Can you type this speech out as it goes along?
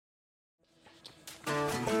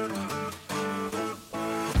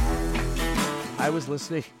I was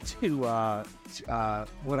listening to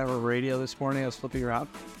whatever radio this morning. I was flipping around.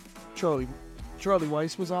 Charlie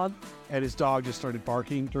Weiss was on, and his dog just started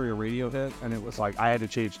barking during a radio hit, and it was like I had to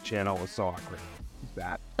change the channel. It was so awkward.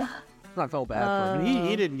 Bad. I felt bad for him.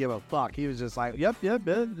 He didn't give a fuck. He was just like, yep,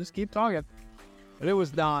 just keep talking. And it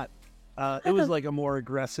was not. It was like a more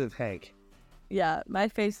aggressive Hank. Yeah, my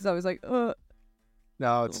face is always like, ugh.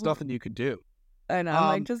 No, it's nothing you could do. I know. I'm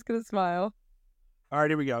like just gonna smile. All right,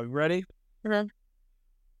 here we go. You ready? Mm-hmm.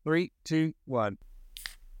 3, 2, 1.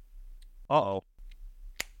 Uh-oh.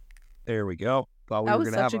 There we go. Thought we That were was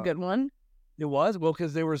gonna such have a good one. It was? Well,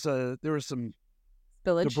 because there was some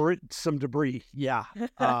Spillage. debris. Yeah.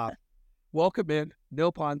 Welcome in.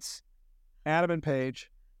 No punts. Adam and Paige.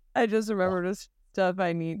 I just remembered stuff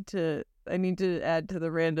I need to add to the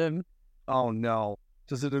random. Oh no.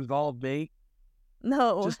 Does it involve me?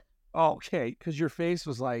 No. Okay, because your face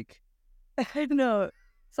was like, I know.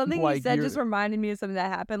 Something like you said just reminded me of something that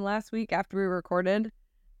happened last week after we recorded.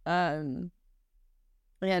 And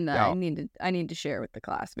I need to share with the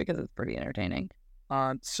class because it's pretty entertaining.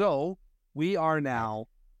 So we are now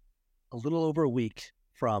a little over a week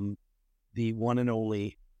from the one and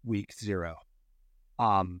only week 0.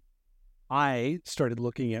 I started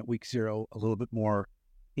looking at week 0 a little bit more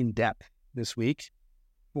in depth this week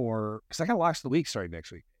because I got locks of the week starting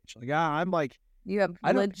next week. Like I'm like, you have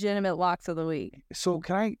legitimate locks of the week. So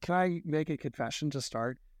can I make a confession to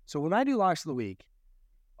start? So when I do locks of the week,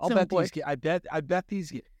 I bet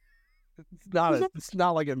these. It's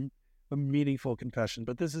not like a meaningful confession,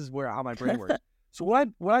 but this is how my brain works. So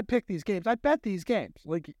when I pick these games, I bet these games.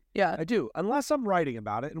 Like, yeah, I do, unless I'm writing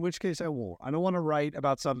about it, in which case I won't. I don't want to write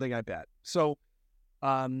about something I bet. So,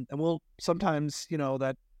 and we'll sometimes,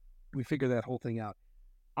 that we figure that whole thing out.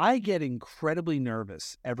 I get incredibly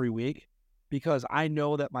nervous every week because I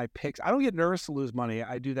know that my picks, I don't get nervous to lose money.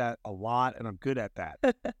 I do that a lot and I'm good at that.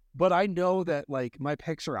 But I know that like my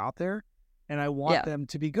picks are out there and I want them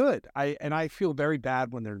to be good. I feel very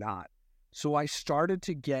bad when they're not. So I started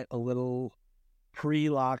to get a little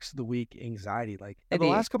pre-locks of the week anxiety. Like in the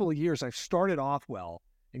last couple of years, I've started off well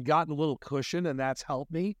and gotten a little cushion and that's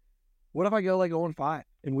helped me. What if I go like 0-5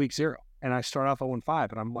 in week 0 and I start off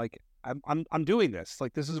 0-5 and I'm like, I'm doing this.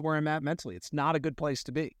 Like, this is where I'm at mentally. It's not a good place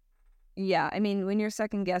to be. Yeah. I mean, when you're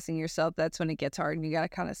second guessing yourself, that's when it gets hard and you got to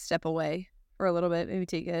kind of step away for a little bit. Maybe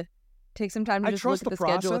take some time to just look at the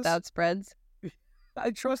schedule without spreads. I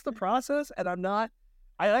trust the process and I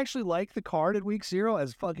actually like the card in week 0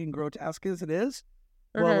 as fucking grotesque as it is.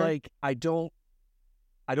 Mm-hmm. But like, I don't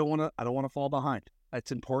want to fall behind.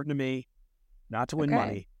 It's important to me not to win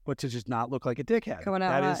money, but to just not look like a dickhead.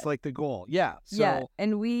 That is like the goal. Yeah. So yeah.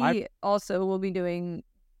 And we also will be doing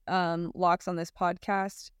locks on this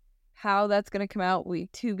podcast. How that's going to come out,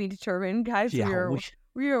 to be determined, guys. Yeah,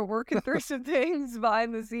 we are working through some things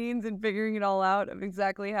behind the scenes and figuring it all out of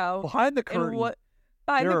exactly how behind the curtain.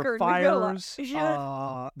 There are fires.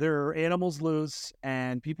 There are animals loose,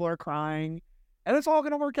 and people are crying. And it's all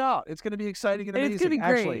going to work out. It's going to be exciting and amazing. It's going to be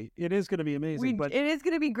great. Actually, it is going to be amazing. It is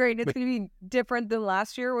going to be great. It's going to be different than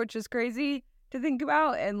last year, which is crazy to think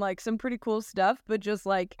about, and like some pretty cool stuff. But just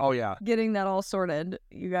like, getting that all sorted,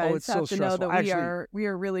 you guys have to know that we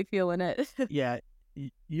are really feeling it. Yeah,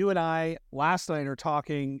 you and I last night are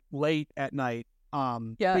talking late at night,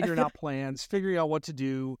 figuring out plans, figuring out what to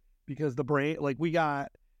do because the brain, like we got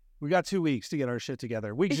 2 weeks to get our shit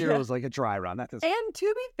together. Week 0 is like a dry run. And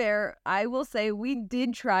to be fair, I will say we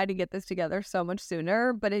did try to get this together so much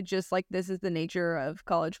sooner, but it just like this is the nature of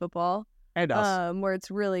college football and us, where it's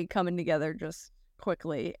really coming together just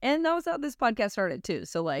quickly. And that was how this podcast started too.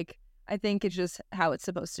 So like, I think it's just how it's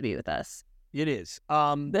supposed to be with us. It is.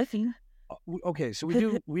 Okay,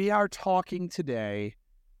 so we are talking today.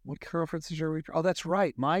 What conferences are we? Oh, that's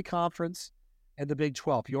right. My conference. And the Big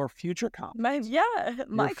 12, your future conference.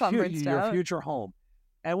 My conference. Your future home.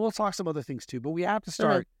 And we'll talk some other things too, but we have to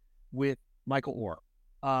start with Michael Orr.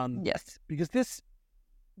 Yes. Because this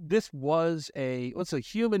was it's a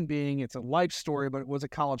human being, it's a life story, but it was a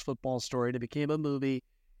college football story, and it became a movie.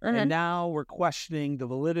 Mm-hmm. And now we're questioning the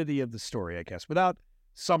validity of the story, I guess, without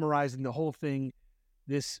summarizing the whole thing.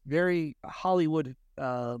 This very Hollywood,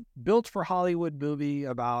 built for Hollywood movie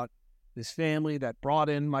about this family that brought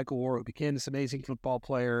in Michael Orr, who became this amazing football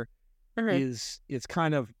player, it's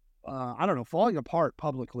kind of, falling apart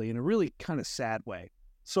publicly in a really kind of sad way.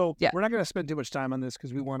 So we're not going to spend too much time on this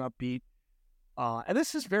because we weren't upbeat. And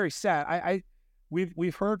this is very sad.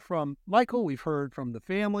 We've heard from Michael, we've heard from the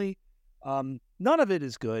family. None of it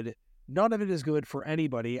is good. None of it is good for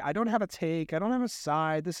anybody. I don't have a take. I don't have a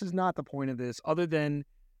side. This is not the point of this, other than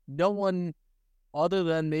no one other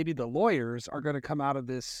than maybe the lawyers are going to come out of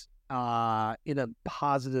this in a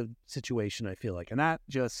positive situation, I feel like. And that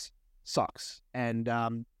just sucks. And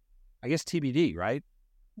I guess TBD, right?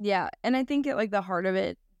 Yeah. And I think at like the heart of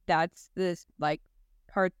it, that's this like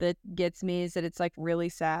part that gets me is that it's like really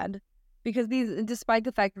sad because despite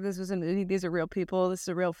the fact that this was a movie, these are real people, this is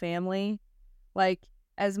a real family. Like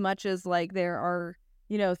as much as like there are,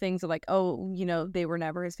 things of like, oh, they were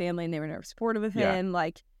never his family and they were never supportive of him.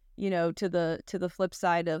 Like, to the flip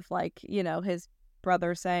side of like, his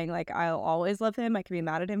brother saying like, I'll always love him. I can be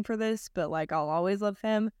mad at him for this, but like, I'll always love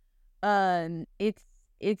him.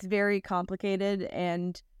 It's very complicated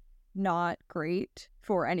and not great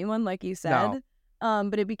for anyone, like you said. No.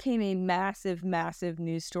 But it became a massive, massive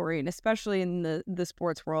news story, and especially in the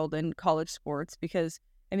sports world and college sports, because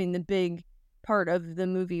I mean, the big part of the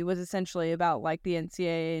movie was essentially about like the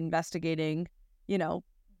NCAA investigating,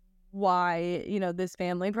 why, this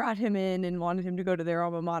family brought him in and wanted him to go to their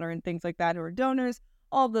alma mater and things like that, who are donors,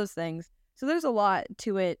 all those things. So there's a lot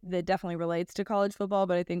to it that definitely relates to college football,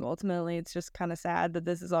 but I think ultimately it's just kind of sad that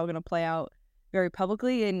this is all going to play out very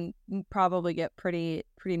publicly and probably get pretty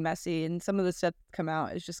messy. And some of the stuff that come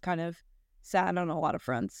out is just kind of sad on a lot of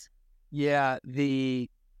fronts. Yeah,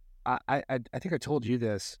 I think I told you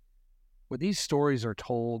this. When these stories are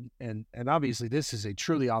told, and obviously this is a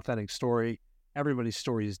truly authentic story, everybody's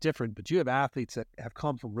story is different, but you have athletes that have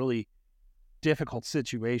come from really difficult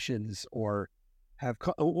situations or have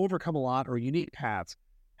overcome a lot or unique paths.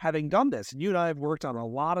 Having done this, and you and I have worked on a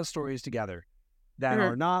lot of stories together that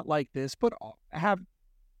are not like this, but have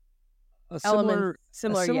a similar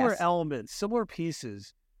yes. elements, similar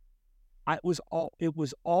pieces. It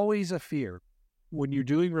was always a fear when you're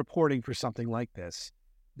doing reporting for something like this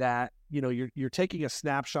that you're taking a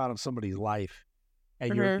snapshot of somebody's life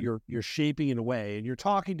and you're shaping it away and you're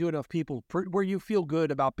talking to enough people where you feel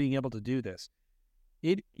good about being able to do this.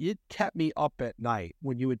 It kept me up at night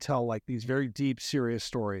when you would tell like these very deep, serious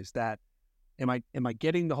stories that am I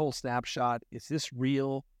getting the whole snapshot? Is this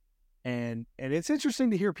real? And it's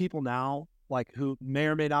interesting to hear people now like who may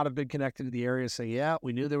or may not have been connected to the area say, yeah,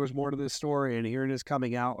 we knew there was more to this story and here it is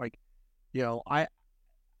coming out. Like,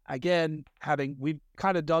 we've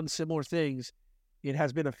kind of done similar things. It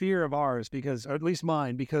has been a fear of ours because, or at least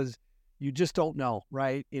mine, because you just don't know,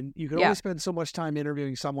 right? And you can only spend so much time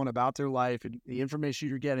interviewing someone about their life and the information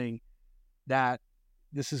you're getting that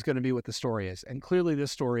this is going to be what the story is. And clearly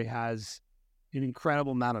this story has an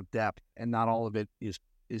incredible amount of depth and not all of it is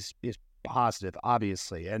positive,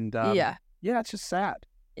 obviously. And it's just sad.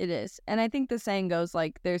 It is. And I think the saying goes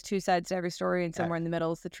like there's two sides to every story and somewhere in the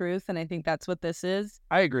middle is the truth. And I think that's what this is.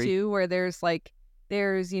 I agree. Too, where there's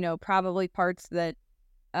probably parts that,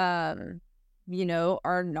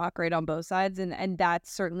 are not great on both sides. And that's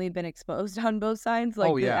certainly been exposed on both sides.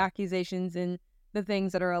 Like the accusations and the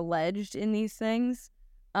things that are alleged in these things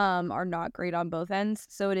are not great on both ends.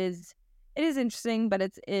 So it is interesting, but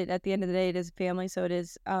it at the end of the day, it is family. So it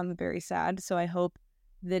is very sad. So I hope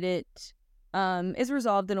that it is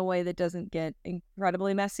resolved in a way that doesn't get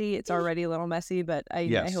incredibly messy. It's already a little messy, but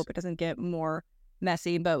I hope it doesn't get more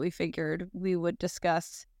messy. But we figured we would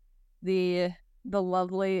discuss the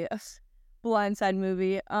lovely Blindside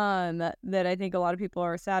movie that I think a lot of people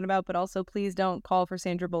are sad about, but also please don't call for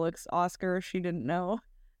Sandra Bullock's Oscar. She didn't know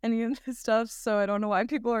any of this stuff, so I don't know why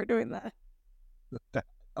people aren't doing that.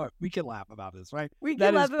 We can laugh about this, right? We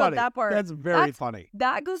can laugh about that part. That's very funny.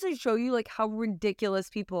 That goes to show you like how ridiculous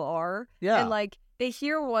people are. Yeah. And like they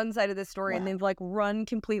hear one side of the story and they've like run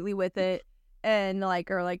completely with it and like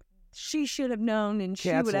are like she should have known and she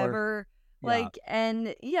whatever. Like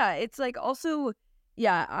and it's like also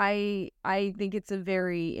I think it's a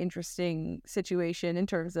very interesting situation in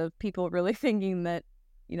terms of people really thinking that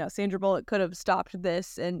Sandra Bullock could have stopped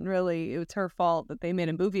this and really it was her fault that they made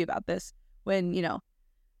a movie about this when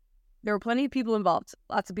there were plenty of people involved,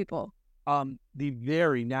 lots of people. The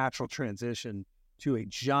very natural transition to a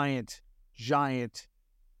giant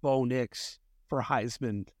Bo Nix for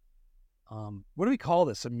Heisman. What do we call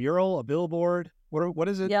this? A mural? A billboard? What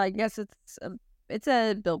is it? Yeah, I guess it's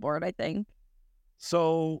a billboard, I think.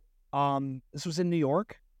 So, this was in New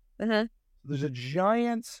York. Uh-huh. There's a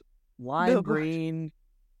giant lime green,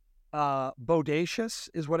 bodacious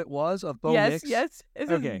is what it was of Bo Nix. Yes.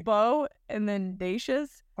 It's Bo and then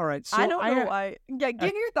dacious. All right. So I don't know why. Yeah,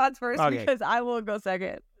 give your thoughts first because I will go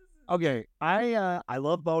second. Okay. I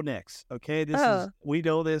love Bo Nix. Okay. We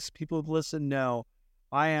know this. People who've listened know.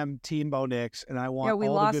 I am Team Bo Nix, and I want all the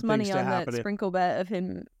good things to happen. We lost money on that sprinkle bet of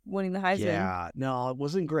him winning the Heisman. Yeah, no, it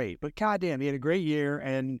wasn't great. But goddamn, he had a great year,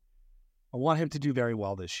 and I want him to do very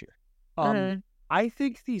well this year. I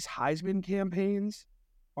think these Heisman campaigns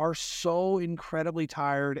are so incredibly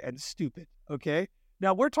tired and stupid, okay?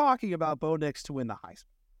 Now we're talking about Bo Nix to win the Heisman.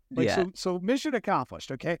 Like, so mission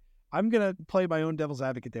accomplished. Okay, I'm gonna play my own devil's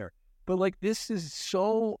advocate there, but like this is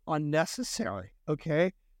so unnecessary.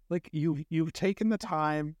 Okay, like you've taken the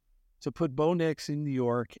time to put Bo Nix in New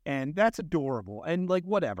York, and that's adorable. And like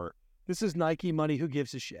whatever, this is Nike money. Who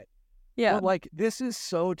gives a shit? Yeah. But like this is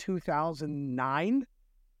so 2009.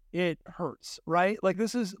 It hurts, right? Like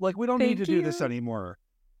this is like we don't need to do this anymore.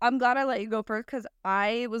 I'm glad I let you go first because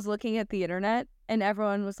I was looking at the internet and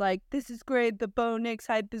everyone was like, "This is great. The Bo Nix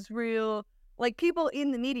hype is real." Like people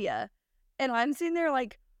in the media, and I'm sitting there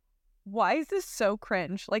like, "Why is this so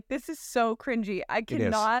cringe? Like this is so cringy. I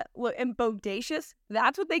cannot look." And bodacious.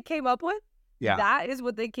 That's what they came up with. Yeah, that is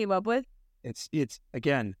what they came up with. It's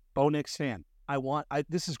again, Bo Nix fan.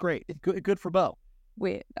 This is great. It's good for Bo.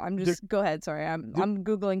 Wait, go ahead. Sorry, I'm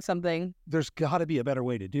Googling something. There's got to be a better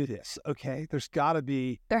way to do this. Okay, there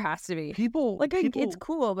has to be. People it's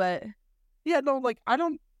cool, but yeah, no, like I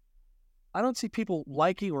don't see people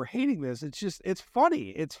liking or hating this. It's just it's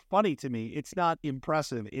funny. It's funny to me. It's not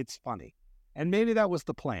impressive. It's funny, and maybe that was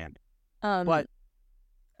the plan. But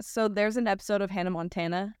so there's an episode of Hannah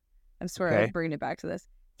Montana. I'm sorry, I'm bringing it back to this.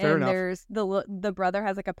 Fair enough. There's the brother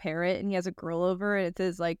has like a parrot and he has a girl over and it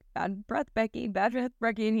says like bad breath Becky,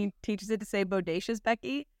 and he teaches it to say bodacious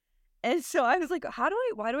Becky. And so I was like,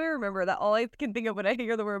 why do I remember that? All I can think of when I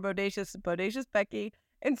hear the word bodacious Becky.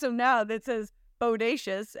 And so now that says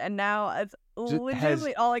bodacious, and now it's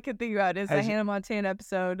legitimately all I can think about is the Hannah Montana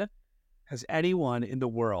episode. Has anyone in the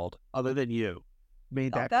world other than you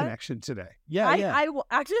made that connection today? Yeah, I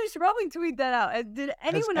actually should probably tweet that out. Did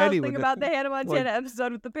anyone else think about the Hannah Montana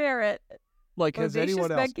episode with the parrot? Like, has anyone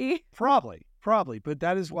else? Becky? Probably. But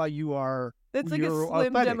that is why you are. That's like a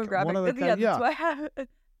slim authentic. demographic. That's why I have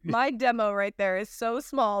my demo right there is so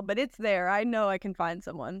small, but it's there. I know I can find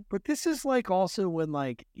someone. But this is like also when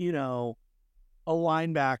like a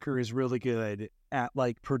linebacker is really good at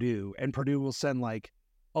like Purdue, and Purdue will send like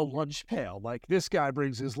a lunch pail. Like this guy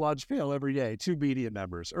brings his lunch pail every day, 2 media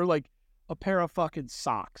members, or like a pair of fucking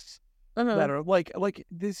socks that are like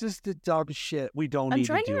this is the dumb shit we don't need to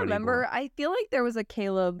do I'm trying to remember. Anymore. I feel like there was a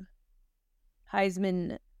Caleb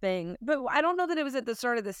Heisman thing, but I don't know that it was at the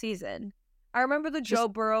start of the season. I remember the Joe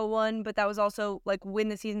Burrow one, but that was also like when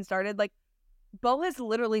the season started. Like Bo has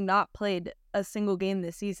literally not played a single game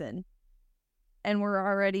this season. And we're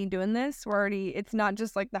already doing this. It's not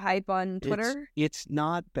just like the hype on Twitter. It's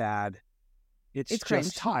not bad. It's just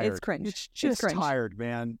cringe. tired. It's cringe. It's just tired,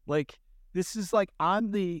 man. Like, this is like, I'm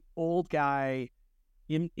the old guy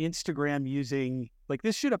in Instagram using, like,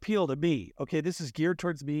 this should appeal to me. Okay, this is geared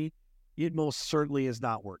towards me. It most certainly is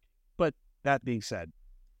not working. But that being said,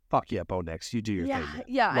 fuck yeah, Bo Nix. You do your thing. Man.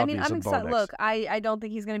 Yeah. I mean, I'm excited. Look, I don't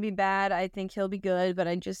think he's going to be bad. I think he'll be good. But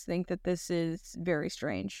I just think that this is very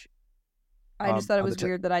strange. I just thought it was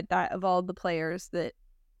weird that I thought of all the players that,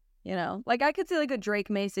 like I could see like a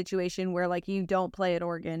Drake May situation where like you don't play at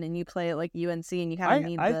Oregon and you play at like UNC and you kind of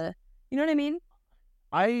need you know what I mean?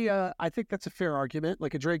 I think that's a fair argument.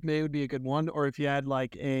 Like a Drake May would be a good one. Or if you had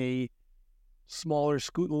like a smaller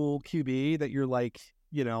school QB that you're like,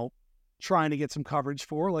 trying to get some coverage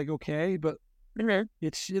for, like, okay, but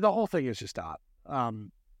it's the whole thing is just odd.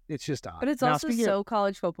 It's just odd. But it's also so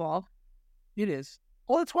college football. It is.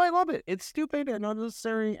 Well, that's why I love it. It's stupid and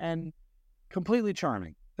unnecessary and completely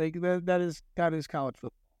charming. Like that is college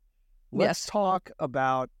football. Let's talk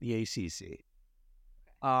about the ACC.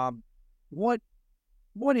 What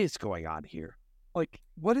is going on here? Like,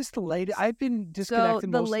 what is the latest? I've been disconnected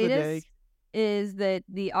most of the day. The latest is that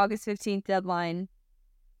the August 15th deadline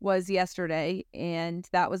was yesterday, and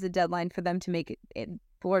that was a deadline for them to make it,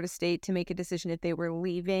 Florida State to make a decision if they were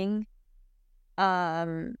leaving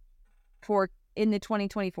in the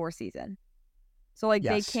 2024 season. So, like,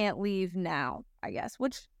 they can't leave now, I guess,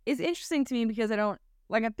 which is interesting to me because I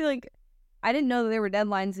feel like I didn't know that there were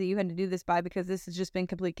deadlines that you had to do this by because this has just been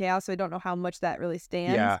complete chaos, so I don't know how much that really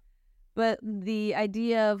stands. Yeah. But the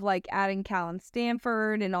idea of, like, adding Cal and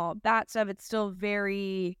Stanford and all that stuff, it's still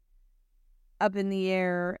very up in the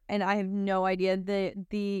air, and I have no idea.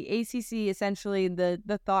 The ACC, essentially,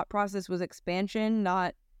 the thought process was expansion,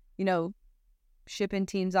 not, shipping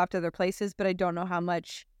teams off to their places, but I don't know how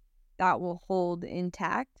much that will hold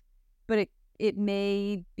intact. But it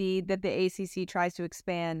may be that the ACC tries to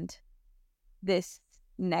expand this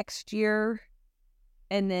next year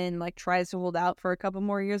and then like tries to hold out for a couple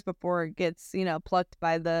more years before it gets, plucked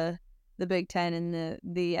by the Big Ten and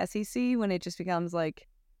the SEC when it just becomes like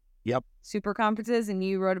super conferences. And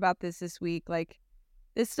you wrote about this week. Like,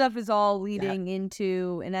 this stuff is all leading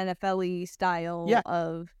into an NFL-y style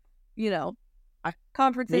of,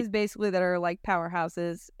 conferences basically that are like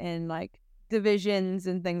powerhouses, and like divisions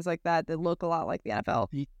and things like that that look a lot like the NFL.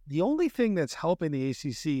 The only thing that's helping the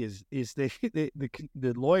ACC is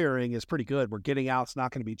the lawyering is pretty good. We're getting out's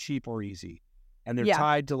not going to be cheap or easy. And they're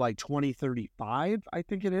tied to like 2035, I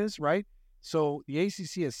think it is, right? So the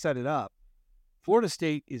ACC has set it up. Florida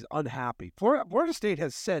State is unhappy. Florida State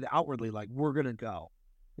has said outwardly, like, we're going to go.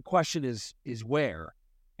 The question is where?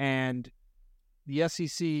 And the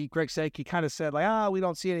SEC, Greg Sankey kind of said, like, we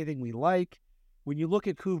don't see anything we like. When you look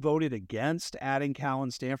at who voted against adding Cal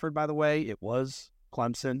and Stanford, by the way, it was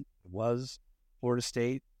Clemson, it was Florida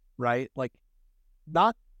State, right? Like,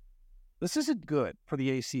 this isn't good for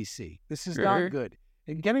the ACC. This is not good.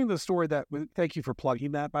 And getting the story thank you for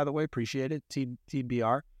plugging that, by the way, appreciate it, Team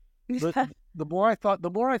BR. But the more I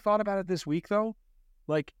thought about it this week, though,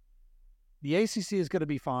 like, the ACC is going to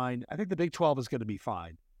be fine. I think the Big 12 is going to be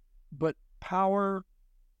fine. But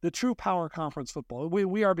the true power conference football,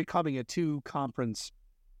 we are becoming a two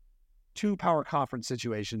power conference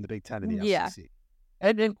situation in the Big 10 and the SEC.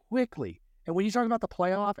 And then quickly. And when you talk about the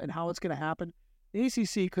playoff and how it's going to happen, the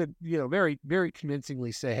ACC could, very, very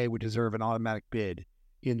convincingly say, hey, we deserve an automatic bid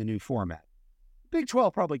in the new format. Big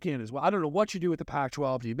 12 probably can as well. I don't know what you do with the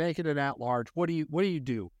Pac-12. Do you make it an at-large? What do you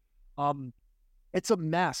do? It's a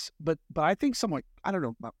mess, but I think somewhat, I don't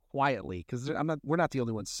know, quietly, because we're not the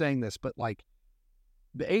only ones saying this, but like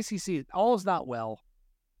the ACC, all is not well.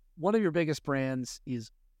 One of your biggest brands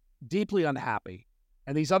is deeply unhappy,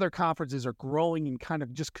 and these other conferences are growing and kind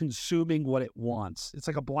of just consuming what it wants. It's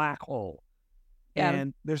like a black hole. Yeah.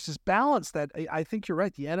 And there's this balance that I think you're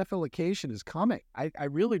right. The NFLification is coming. I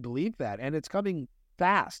really believe that. And it's coming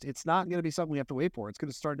fast. It's not going to be something we have to wait for. It's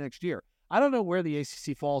going to start next year. I don't know where the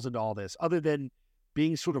ACC falls into all this, other than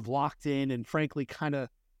being sort of locked in and frankly kind of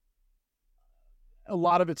a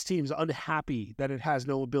lot of its teams unhappy that it has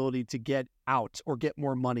no ability to get out or get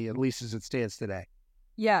more money, at least as it stands today.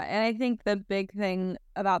 Yeah, and I think the big thing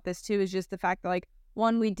about this too is just the fact that, like,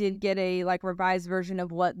 one, we did get a revised version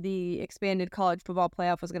of what the expanded college football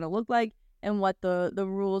playoff was going to look like and what the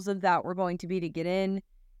rules of that were going to be to get in.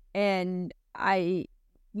 And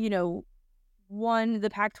one, the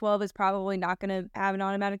Pac-12 is probably not going to have an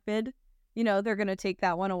automatic bid. They're going to take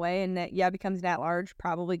that one away, and that becomes an at-large,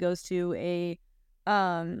 probably goes to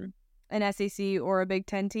an SEC or a Big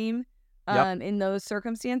Ten team in those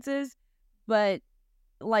circumstances. But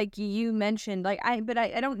like you mentioned, I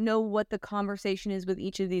don't know what the conversation is with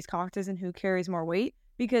each of these conferences and who carries more weight,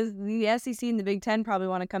 because the SEC and the Big Ten probably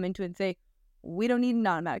want to come into it and say, we don't need an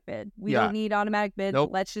automatic bid. We don't need automatic bids.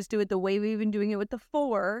 Nope. Let's just do it the way we've been doing it with the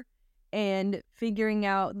 4 and figuring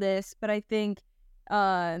out this. But I think,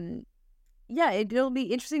 it'll be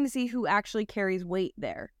interesting to see who actually carries weight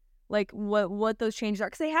there. Like what those changes are,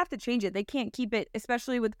 because they have to change it. They can't keep it,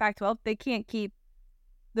 especially with the Pac-12. They can't keep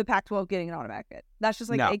the Pac-12 getting an automatic bid. That's just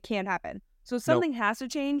it can't happen. So something has to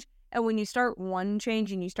change. And when you start one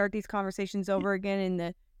change and you start these conversations over again and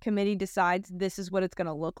the committee decides this is what it's going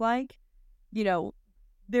to look like,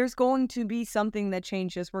 there's going to be something that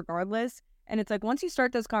changes regardless. And it's like, once you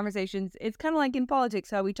start those conversations, it's kind of like in politics,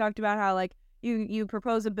 how we talked about how like you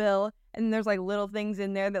propose a bill and there's like little things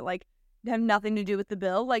in there that like have nothing to do with the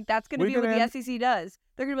bill. Like that's going to be what the SEC does.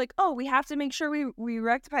 They're going to be like, oh, we have to make sure we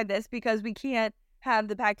rectify this because we can't have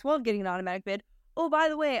the Pac-12 getting an automatic bid. Oh, by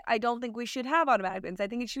the way, I don't think we should have automatic bids. I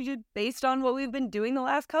think it should be based on what we've been doing the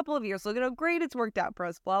last couple of years. Look at how great it's worked out for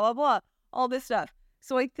us, blah, blah, blah, all this stuff.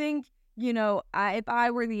 So I think, if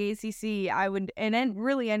I were the ACC, I would, and then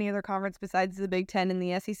really any other conference besides the Big Ten and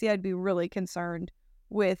the SEC, I'd be really concerned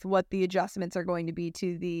with what the adjustments are going to be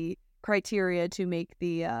to the criteria to make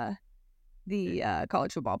the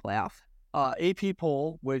college football playoff. AP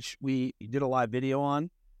poll, which we did a live video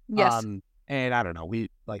on. Yes. And I don't know, we've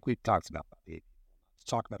talked about the AP poll, let's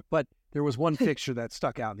talk about it. But there was one fixture that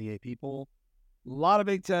stuck out in the AP poll. A lot of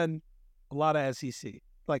Big Ten, a lot of SEC,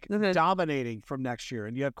 dominating from next year.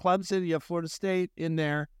 And you have Clemson, you have Florida State in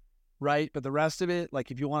there, right? But the rest of it,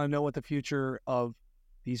 if you want to know what the future of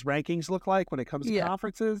these rankings look like when it comes to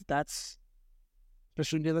conferences, that's,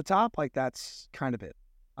 especially near the top, that's kind of it.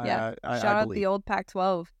 Yeah, shout out the old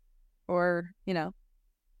Pac-12 or,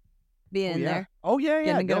 being in there. Oh, yeah.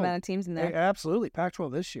 Getting a good amount of teams in there. Absolutely.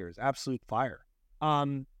 Pac-12 this year is absolute fire.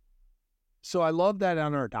 So I love that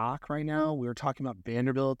on our doc right now, we were talking about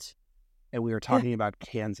Vanderbilt and we were talking about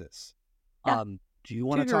Kansas. Yeah. Do you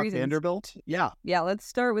want to talk Vanderbilt? Yeah. Yeah, let's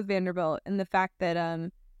start with Vanderbilt and the fact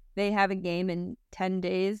that they have a game in 10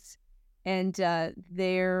 days and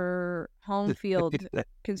their home field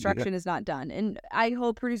construction is not done. And I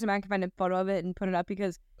hope producer Matt can find a photo of it and put it up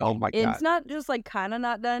because it's not just kind of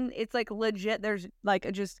not done. It's legit. There's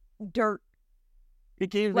just dirt It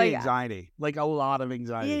gave me anxiety, like a lot of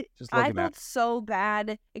anxiety. Just looking at it. I felt so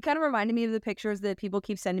bad. It kind of reminded me of the pictures that people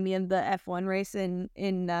keep sending me of the F1 race in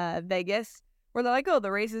Vegas, where they're like, oh,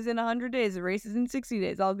 the race is in 100 days, the race is in 60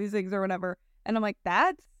 days, all these things or whatever. And I'm like,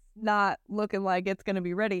 that's not looking like it's going to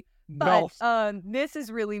be ready. But this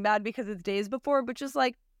is really bad because it's days before, but just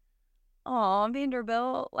like, oh,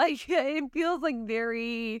 Vanderbilt. Like, it feels like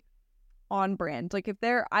very on brand. Like,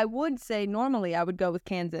 I would say normally I would go with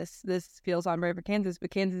Kansas. This feels on brand for Kansas,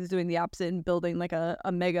 but Kansas is doing the opposite and building like a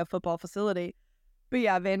mega football facility. But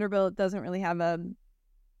yeah, Vanderbilt doesn't really have a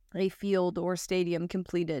field or stadium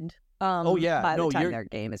completed. By the time their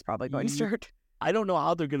game is probably going to start. I don't know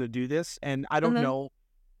how they're going to do this, and I don't know.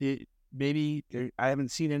 Maybe I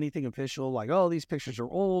haven't seen anything official. Like, oh, these pictures are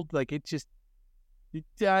old. Like, it just,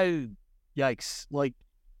 yikes! Like,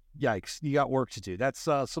 yikes! You got work to do. That's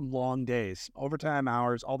some long days, overtime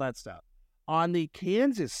hours, all that stuff. On the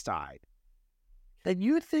Kansas side, then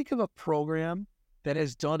you think of a program that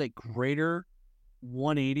has done a greater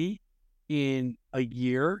 180 in a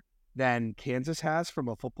year than Kansas has from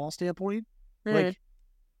a football standpoint. Like,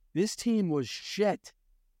 this team was shit.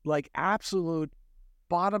 Like, absolute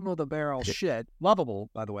bottom of the barrel shit. Lovable,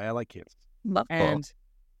 by the way. I like Kansas. Lovable.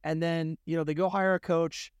 And then, they go hire a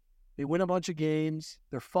coach. They win a bunch of games.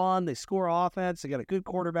 They're fun. They score offense. They got a good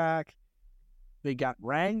quarterback. They got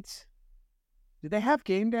ranked. Did they have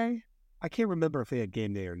game day? I can't remember if they had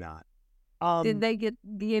game day or not. Did they get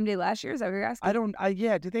the game day last year? Is that what you're asking?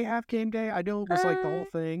 Did they have game day? I know it was like the whole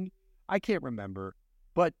thing. I can't remember.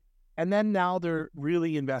 And then now they're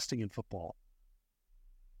really investing in football.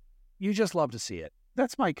 You just love to see it.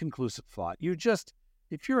 That's my conclusive thought.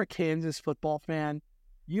 If you're a Kansas football fan,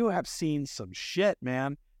 you have seen some shit,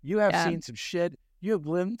 man. You have seen some shit. You have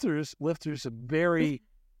lived through some very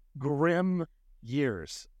grim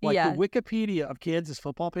years. Like, the Wikipedia of Kansas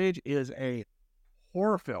football page is a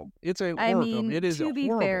horror film. It's a horror film. It is to be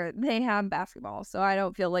horrible. fair, they have basketball, so I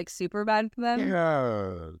don't feel like super bad for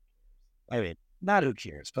them. Not who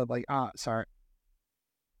cares, but like, sorry.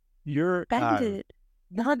 You're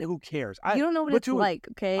not who cares. You don't know what it's like,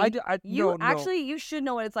 okay? You should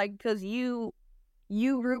know what it's like because you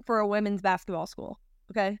root for a women's basketball school,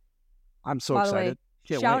 okay? I'm so excited.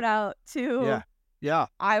 Shout out to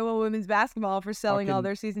Iowa women's basketball for selling all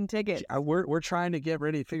their season tickets. We're trying to get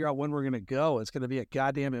ready to figure out when we're going to go. It's going to be a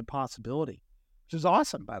goddamn impossibility, which is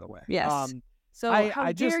awesome, by the way. Yes. So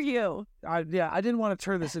how dare you? I didn't want to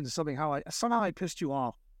turn this into something somehow I pissed you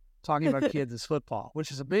off talking about Kansas football, which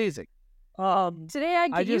is amazing. Today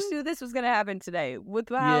you knew this was going to happen today with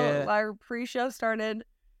how our pre-show started.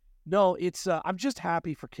 No, it's I'm just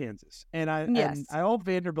happy for Kansas, and I hope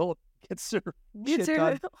Vanderbilt gets their shit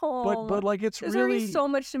done. But like, there's really so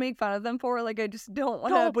much to make fun of them for. Like, I just don't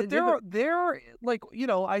want to. No, but they're like,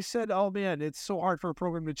 I said, oh man, it's so hard for a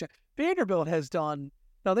program to check. Vanderbilt has done.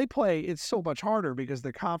 Now they play. It's so much harder because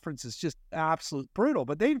their conference is just absolute brutal.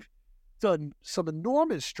 But they've done some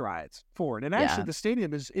enormous strides forward, and actually the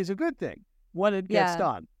stadium is a good thing when it gets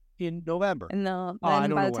done in November. And then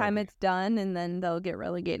by the time it's done, and then they'll get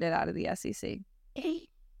relegated out of the SEC.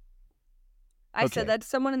 I said that to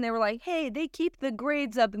someone, and they were like, "Hey, they keep the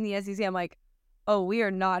grades up in the SEC." I'm like, "Oh, we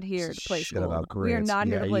are not here to play school. We are not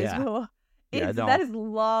here to play school. That is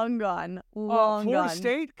long gone. Florida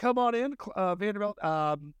State, come on in, Vanderbilt.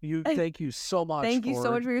 Thank you so much. Thank you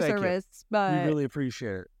so much for your service. But we really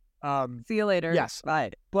appreciate it. See you later. Yes,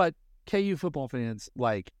 bye. But KU football fans,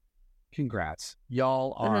 like, congrats,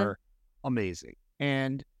 y'all are amazing.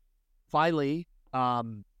 And finally, our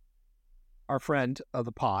friend of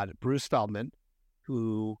the pod, Bruce Feldman,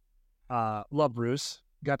 who love Bruce,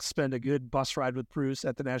 got to spend a good bus ride with Bruce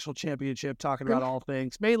at the national championship, talking about all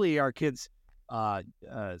things, mainly our kids'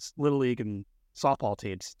 little league and softball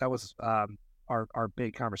teams. That was our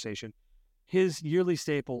big conversation. His yearly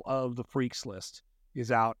staple of the Freaks list is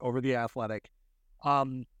out over The Athletic.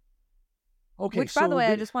 Which, by the way,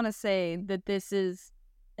 I just want to say that this is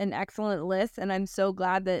an excellent list, and I'm so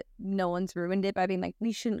glad that no one's ruined it by being like,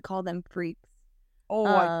 we shouldn't call them freaks. Oh,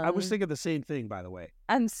 I was thinking the same thing, by the way.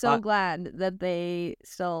 I'm so glad that they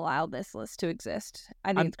still allowed this list to exist.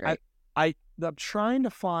 I think it's great. I'm trying to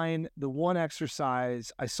find the one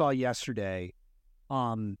exercise I saw yesterday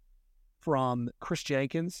from Chris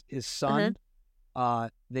Jenkins, his son.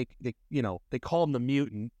 They call him the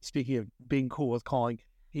mutant. Speaking of being cool with calling,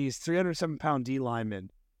 he's 307-pound D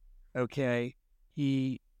lineman. Okay,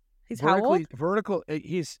 he's how old? Vertical.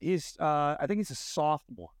 He's I think he's a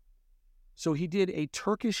sophomore. So he did a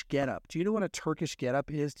Turkish getup. Do you know what a Turkish getup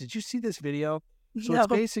is? Did you see this video? So it's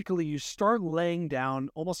basically you start laying down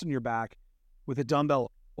almost on your back with a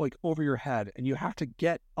dumbbell like over your head, and you have to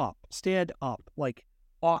get up, stand up, like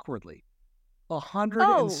awkwardly.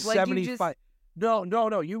 175. Like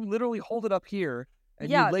No. You literally hold it up here and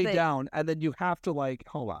you lay down, and then you have to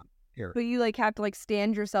hold on here. But you have to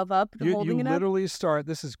stand yourself up holding it up? You literally start,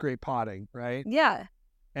 this is great potting, right? Yeah.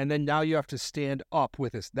 And then now you have to stand up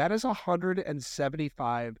with this. That is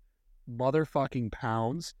 175 motherfucking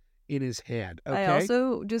pounds in his hand. Okay? I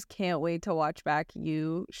also just can't wait to watch back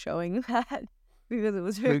you showing that because it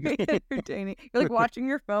was very entertaining. You're watching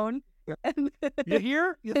your phone. And you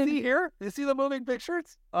hear? You see here? You see the moving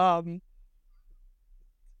pictures?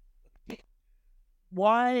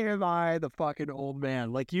 Why am I the fucking old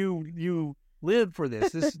man? You live for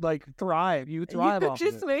this. This is thrive. You thrive off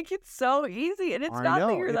just of it. Make it so easy. And it's not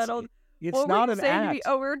that you're that old. It's not an act.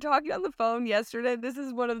 We were talking on the phone yesterday. This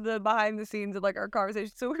is one of the behind the scenes of our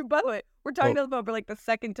conversation. So by the way, we're talking on the phone for the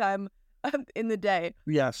second time in the day.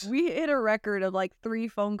 Yes. We hit a record of 3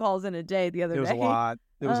 phone calls in a day the other day. It was a lot.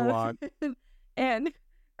 It was a lot. And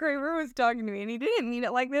Kramer was talking to me, and he didn't mean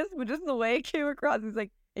it like this, but just the way it came across, he's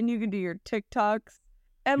like, and you can do your TikToks.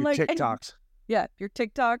 And your TikToks. Your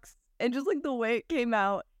TikToks. And just the way it came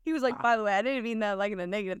out, he was like, by the way, I didn't mean that in a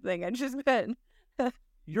negative thing. I just meant...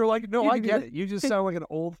 You're like, no, I get it. You just sound like an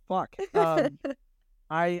old fuck.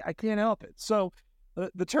 I can't help it. So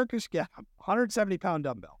the Turkish gap, 170-pound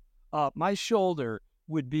dumbbell. My shoulder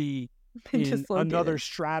would be in another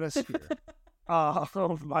stratosphere.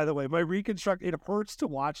 By the way, it hurts to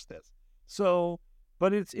watch this. So,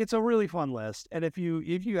 but it's a really fun list. And if you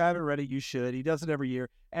haven't read it, you should. He does it every year.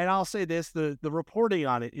 And I'll say this, the reporting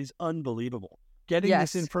on it is unbelievable. Getting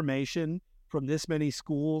this information from this many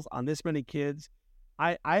schools on this many kids.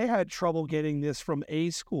 I had trouble getting this from a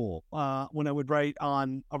school when I would write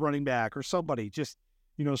on a running back or somebody. Just,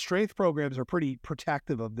 strength programs are pretty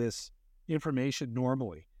protective of this information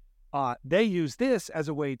normally. They use this as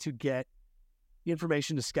a way to get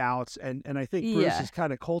information to scouts, and I think Bruce has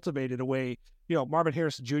kind of cultivated a way. Marvin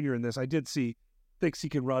Harrison Jr. in this, I did see, thinks he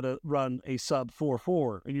can run a sub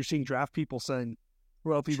 4.4, and you're seeing draft people saying,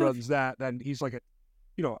 well, if he runs that, then he's like a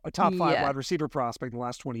top 5 wide receiver prospect in the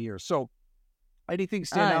last 20 years. So anything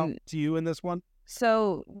stand out to you in this one?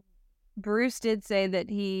 So Bruce did say that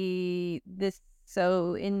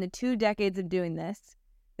so in the 2 decades of doing this,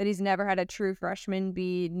 that he's never had a true freshman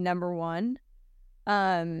be number 1.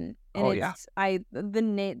 The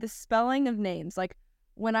spelling of names,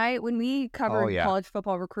 when we covered college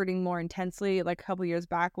football recruiting more intensely, a couple years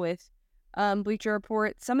back with Bleacher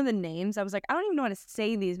Report, some of the names I was like, I don't even know how to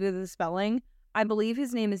say these because of the spelling. I believe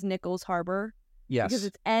his name is Nichols Harbor. Yes. Because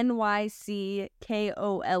it's Nyckoles.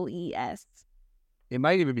 It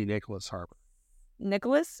might even be Nicholas Harbor.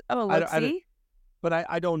 Nicholas? Oh, let's see. But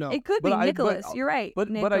I don't know. It could be Nicholas. You're right.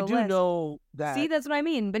 But I do know that. See, that's what I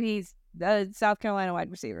mean. But he's the South Carolina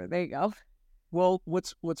wide receiver. There you go. Well,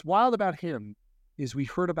 what's wild about him is we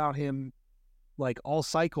heard about him all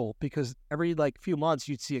cycle, because every few months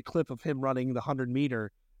you'd see a clip of him running the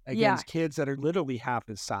 100-meter against kids that are literally half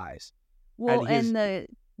his size. Well, and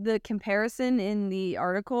the comparison in the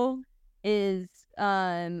article is,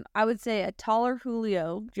 I would say, a taller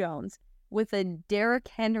Julio Jones with a Derrick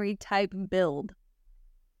Henry type build.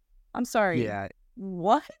 I'm sorry. Yeah.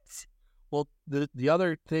 What? Well, the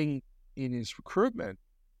other thing in his recruitment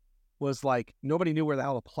was nobody knew where the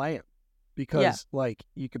hell to play him, because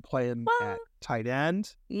you could play him at tight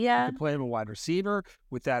end. Yeah. You could play him a wide receiver.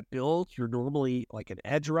 With that build, you're normally an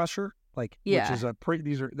edge rusher. Which is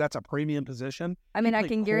that's a premium position. I mean, I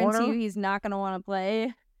can guarantee you he's not going to want to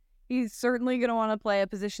play. He's certainly going to want to play a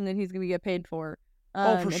position that he's going to get paid for.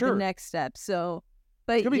 For sure. The next step. So,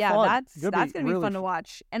 but that's going to be fun to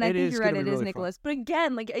watch. And I think you're right. It is Nicholas. But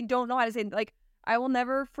again, I don't know how to say it. I will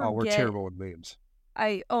never forget. Oh, we're terrible with names.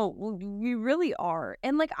 We really are.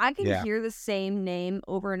 And I can hear the same name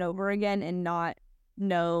over and over again and not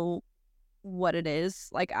know what it is.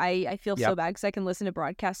 I feel so bad because I can listen to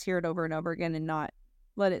broadcasts, hear it over and over again and not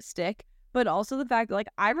let it stick. But also the fact that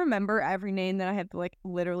I remember every name that I have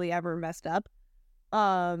literally ever messed up.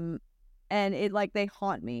 And it they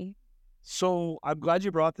haunt me. So I'm glad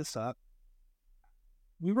you brought this up.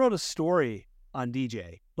 We wrote a story on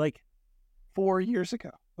DJ 4 years ago.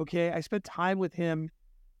 Okay. I spent time with him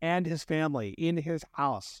and his family in his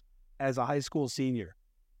house as a high school senior.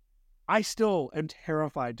 I still am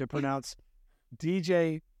terrified to pronounce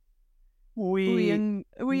DJ Uyunglele.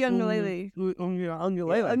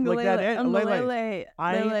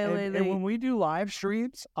 And when we do live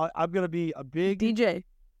streams, I'm going to be a big DJ.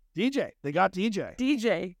 They got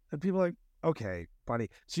DJ. And people are like, okay, buddy.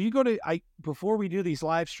 So you go to, before we do these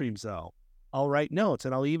live streams though, I'll write notes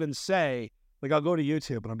and I'll even say, I'll go to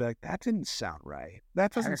YouTube and I'll be like, that didn't sound right.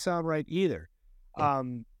 That doesn't sound right either.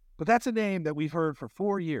 But But that's a name that we've heard for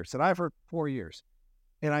 4 years, that I've heard for 4 years.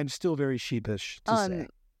 And I'm still very sheepish to say.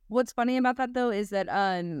 What's funny about that, though, is that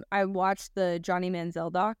I watched the Johnny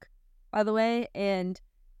Manziel doc, by the way, and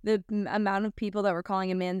the amount of people that were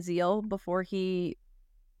calling him Manziel before it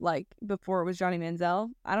was Johnny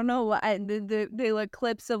Manziel. I don't know. They like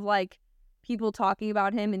clips of like people talking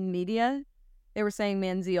about him in media. They were saying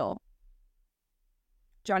Manziel.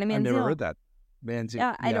 Johnny Manziel. I've never heard that. Manziel.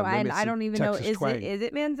 Yeah, I know. I don't even know. Is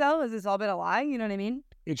it Manziel? Has this all been a lie? You know what I mean?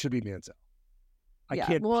 It should be Manziel. I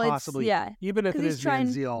can't possibly. Even if it is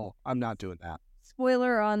Manziel, I'm not doing that.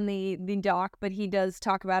 Spoiler on the doc, but he does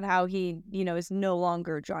talk about how he, is no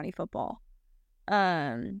longer Johnny Football.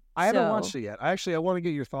 I haven't watched it yet. I want to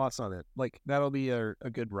get your thoughts on it. Like, that'll be a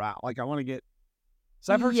good route. Like, I want to get.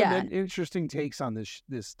 So I've heard some interesting takes on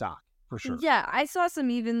this doc for sure. Yeah, I saw some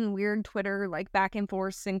even weird Twitter like back and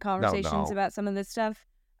forth and conversations about some of this stuff.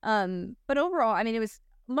 But overall, I mean, it was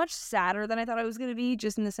much sadder than I thought it was going to be,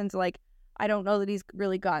 just in the sense of like, I don't know that he's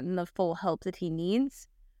really gotten the full help that he needs.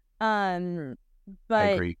 But I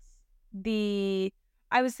agree.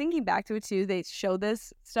 I was thinking back to it too. They show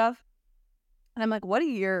this stuff, and I'm like, what a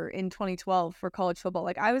year in 2012 for college football.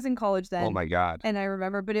 Like, I was in college then. Oh my God. And I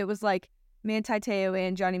remember, but it was like Manti Te'o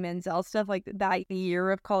and Johnny Manziel stuff, like that year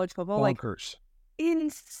of college football. Bonkers. Like,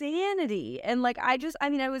 insanity. And like, I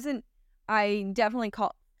definitely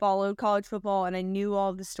followed college football and I knew all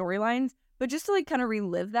of the storylines. But just to like kind of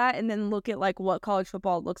relive that and then look at like what college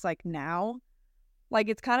football looks like now, like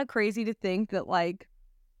it's kind of crazy to think that like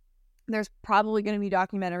there's probably going to be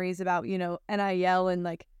documentaries about, NIL and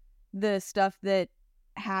like the stuff that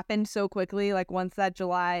happened so quickly, like once that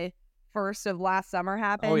July 1st of last summer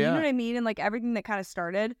happened. Oh, yeah. You know what I mean? And like everything that kind of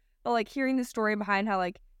started. But like hearing the story behind how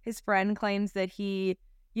like his friend claims that he,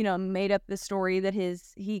 made up the story that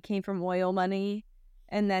he came from oil money.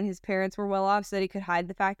 And then his parents were well off so that he could hide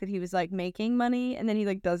the fact that he was like making money. And then he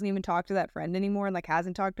like doesn't even talk to that friend anymore and like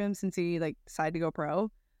hasn't talked to him since he like decided to go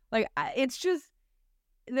pro. Like, it's just,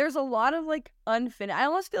 there's a lot of like unfinished. I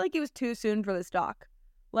almost feel like it was too soon for this doc.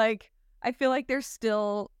 Like, I feel like there's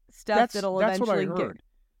still stuff that'll eventually get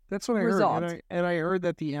That's what I resolved. heard. And I heard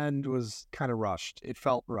that the end was kind of rushed. It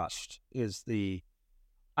felt rushed. I need to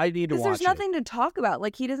watch it. Because there's nothing to talk about.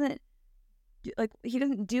 Like, he doesn't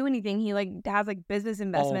do anything. He like has like business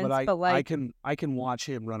investments, but like I can watch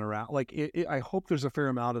him run around. Like I hope there's a fair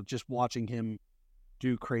amount of just watching him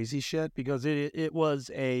do crazy shit, because he was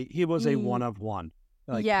a one of one.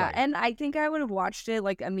 Like, yeah, and I think I would have watched it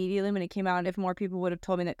like immediately when it came out if more people would have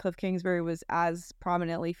told me that Cliff Kingsbury was as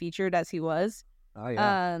prominently featured as he was. Oh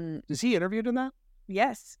yeah. Is he interviewed in that?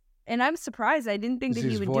 Yes. And I'm surprised. I didn't think that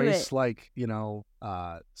he would do it. His voice, like,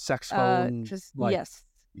 sex phone. Yes.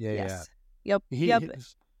 Yeah, yes. yeah. Yep.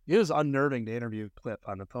 It was unnerving to interview Cliff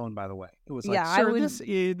on the phone, by the way. It was like, yeah,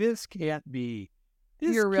 sir, this can't be.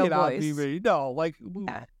 This your real cannot voice. Be me. No, like,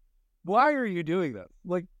 why are you doing this?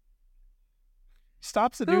 Like,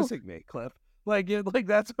 stop seducing me, Cliff. Like,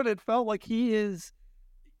 that's what it felt like. He is.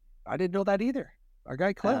 I didn't know that either. Our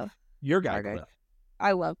guy Cliff. Your guy Cliff.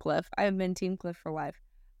 I love Cliff. I have been Team Cliff for life.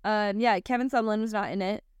 Kevin Sumlin was not in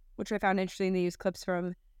it, which I found interesting. They used clips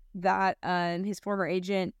from that. His former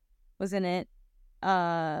agent was in it,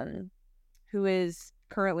 who is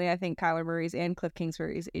currently, I think, Kyler Murray's and Cliff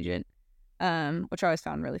Kingsbury's agent, which I always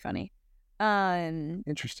found really funny.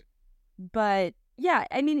 Interesting. But yeah,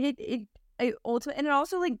 I mean, it ultimately, and it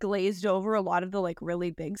also like glazed over a lot of the like really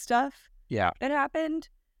big stuff. Yeah, that happened.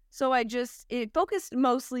 So it focused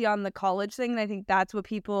mostly on the college thing, and I think that's what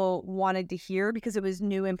people wanted to hear because it was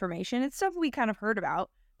new information. It's stuff we kind of heard about,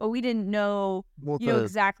 but we didn't know,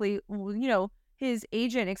 exactly, his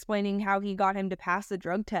agent explaining how he got him to pass the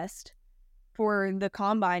drug test for the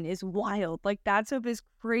combine is wild. Like, that stuff is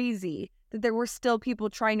crazy, that there were still people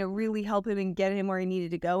trying to really help him and get him where he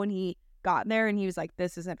needed to go, and he got there, and he was like,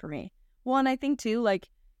 this isn't for me. Well, and I think, too, like,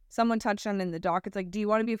 someone touched on in the doc, it's like, do you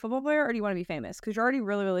want to be a football player or do you want to be famous? Because you're already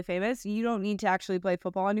really, really famous. You don't need to actually play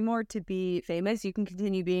football anymore to be famous. You can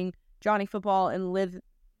continue being Johnny Football and live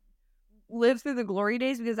through the glory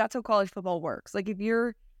days, because that's how college football works. Like, if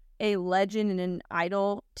you're a legend and an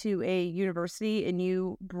idol to a university and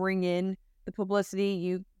you bring in the publicity,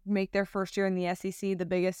 you make their first year in the SEC the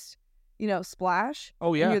biggest, splash.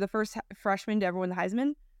 Oh, yeah. And you're the first freshman to ever win the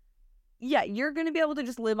Heisman. Yeah, you're going to be able to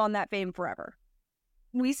just live on that fame forever.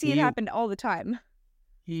 We see it happen all the time.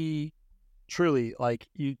 He truly, like,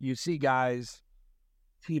 you see guys,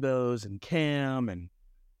 Tebow's and Cam and,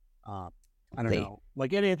 I don't know,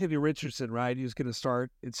 like Anthony Richardson, right? He was going to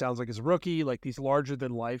start, it sounds like, as a rookie, like these larger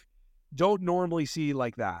than life. Don't normally see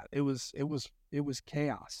like that. It was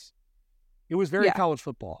chaos. It was very college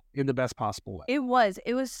football in the best possible way. It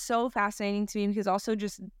was so fascinating to me because also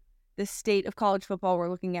just the state of college football we're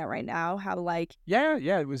looking at right now, how like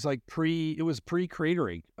it was like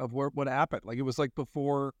pre-cratering of what happened. Like it was like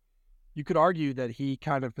before. You could argue that he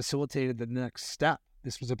kind of facilitated the next step.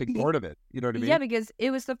 This was a big part of it. You know what I mean? Yeah, because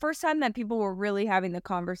it was the first time that people were really having the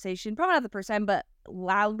conversation. Probably not the first time, but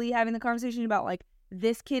loudly having the conversation about like,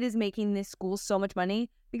 this kid is making this school so much money.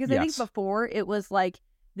 Because I think before it was like,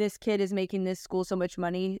 this kid is making this school so much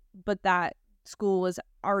money, but that school was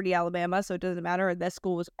already Alabama, so it doesn't matter. Or that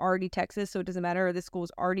school was already Texas, so it doesn't matter. Or this school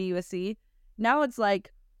was already USC. Now it's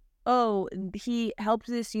like, oh, he helped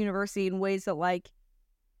this university in ways that like,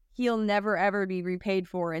 he'll never, ever be repaid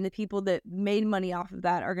for. And the people that made money off of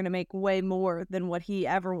that are going to make way more than what he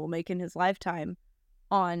ever will make in his lifetime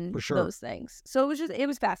on those things. So it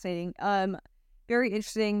was fascinating. Very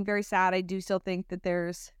interesting, very sad. I do still think that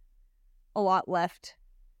there's a lot left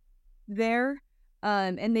there.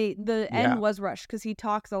 And the end was rushed because he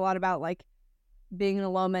talks a lot about like being in a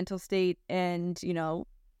low mental state and, you know,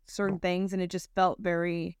 certain things. And it just felt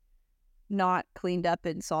very not cleaned up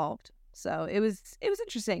and solved. So it was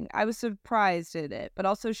interesting. I was surprised at it, but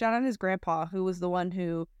also shout out his grandpa, who was the one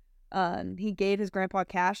who he gave his grandpa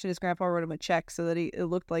cash and his grandpa wrote him a check so that it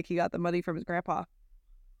looked like he got the money from his grandpa.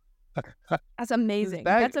 That's amazing.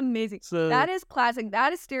 That's amazing. That is classic.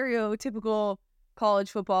 That is stereotypical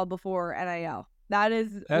college football before NIL. That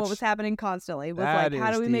is what was happening constantly. It was like,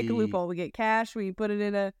 how do we make a loophole? We get cash. We put it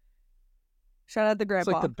in a. Shout out the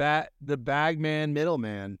grandpa. It's like the bagman,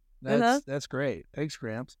 middleman. That's great. Thanks,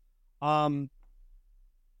 Gramps.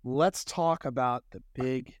 Let's talk about the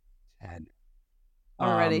Big Ten.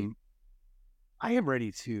 Already. I am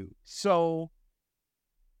ready too. So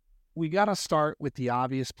we got to start with the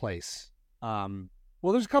obvious place. Well,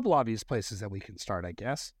 there's a couple obvious places that we can start, I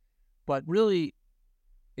guess, but really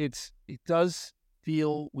it does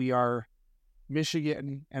feel we are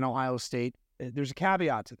Michigan and Ohio State. There's a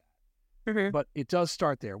caveat to that, but it does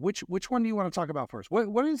start there. Which one do you want to talk about first?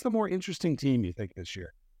 What is the more interesting team you think this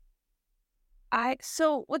year?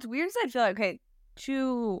 So what's weird is I feel like, okay,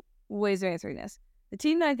 two ways of answering this. The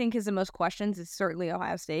team that I think has the most questions is certainly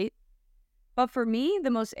Ohio State. But for me, the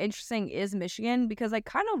most interesting is Michigan because I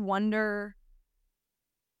kind of wonder,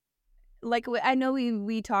 like, I know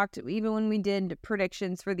we talked, even when we did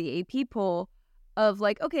predictions for the AP poll, of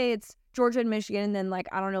like, okay, it's Georgia and Michigan, and then like,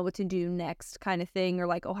 I don't know what to do next kind of thing, or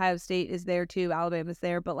like Ohio State is there too, Alabama's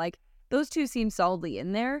there, but like those two seem solidly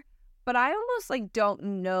in there. But I almost like don't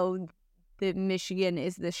know that Michigan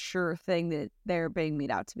is the sure thing that they're being made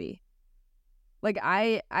out to be. Like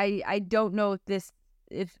I don't know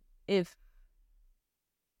if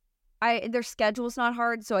their schedule's not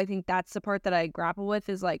hard, so I think that's the part that I grapple with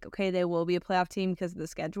is like, okay, they will be a playoff team because of the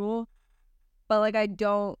schedule. But like I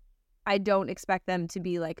don't expect them to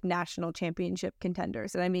be like national championship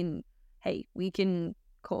contenders. And I mean, hey, we can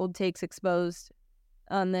cold takes exposed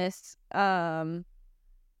on this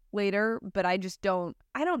later, but I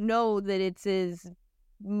don't know that it's as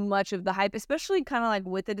much of the hype, especially kind of like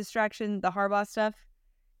with the distraction, the Harbaugh stuff,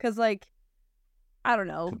 because like I don't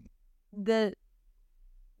know, the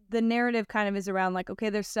narrative kind of is around like, okay,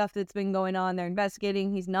 there's stuff that's been going on, they're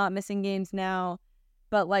investigating, he's not missing games now,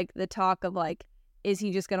 but like the talk of like, is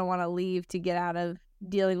he just gonna want to leave to get out of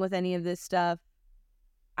dealing with any of this stuff?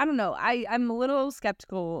 I don't know. I'm a little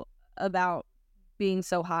skeptical about being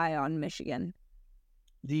so high on Michigan.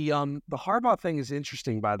 The Harbaugh thing is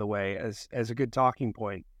interesting, by the way, as a good talking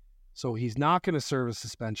point. So he's not going to serve a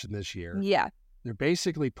suspension this year. Yeah. They're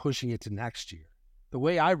basically pushing it to next year. The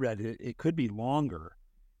way I read it, it could be longer.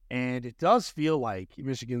 And it does feel like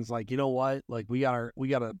Michigan's like, you know what? Like we got a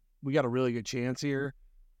really good chance here.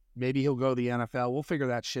 Maybe he'll go to the NFL. We'll figure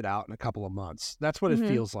that shit out in a couple of months. That's what it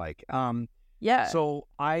feels like. Yeah. So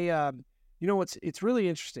it's really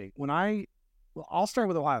interesting. I'll start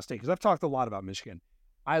with Ohio State because I've talked a lot about Michigan.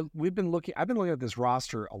 I've been looking at this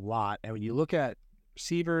roster a lot, and when you look at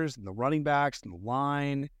receivers and the running backs and the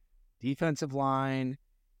line, defensive line,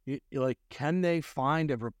 can they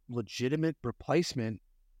find a legitimate replacement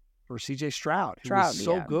for C.J. Stroud, who was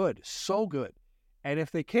so good, and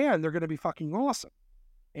if they can, they're going to be fucking awesome.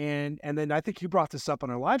 And then I think you brought this up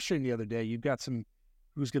on our live stream the other day. You've got some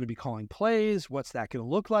who's going to be calling plays. What's that going to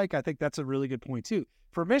look like? I think that's a really good point too.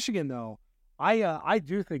 For Michigan, though, I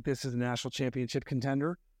do think this is a national championship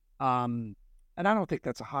contender. And I don't think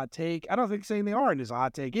that's a hot take. I don't think saying they aren't is a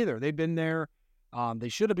hot take either. They've been there. They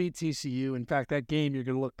should have beat TCU. In fact, that game, you're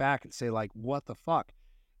going to look back and say, like, what the fuck?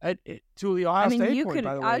 To the Ohio State point,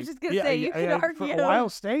 by the way. I was just going to say, you could argue. Ohio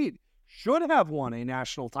State should have won a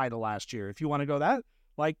national title last year, if you want to go that.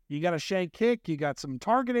 Like, you got a shank kick, you got some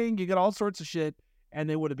targeting, you got all sorts of shit, and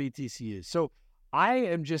they would have beat TCU. So I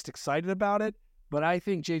am just excited about it, but I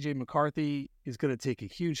think J.J. McCarthy is going to take a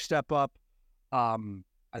huge step up.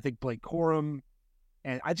 I think Blake Corum,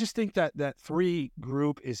 and I just think that 3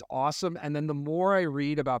 group is awesome. And then the more I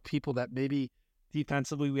read about people that maybe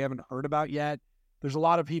defensively we haven't heard about yet, there's a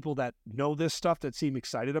lot of people that know this stuff that seem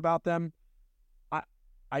excited about them.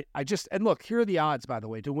 And look, here are the odds, by the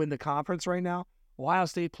way, to win the conference right now. Ohio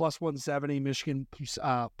State plus 170, Michigan plus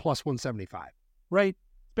 175, right?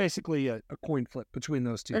 Basically a coin flip between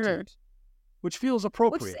those two teams, which feels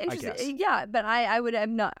appropriate, I guess. Yeah, but I would have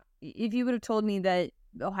not, if you would have told me that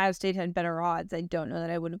Ohio State had better odds, I don't know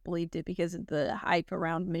that I would have believed it because of the hype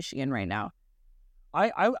around Michigan right now.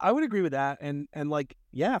 I would agree with that. And like,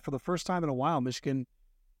 yeah, for the first time in a while, Michigan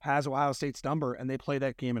has Ohio State's number and they play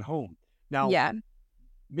that game at home. Now, yeah.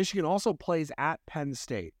 Michigan also plays at Penn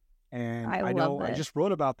State. And I know I just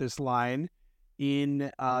wrote about this line in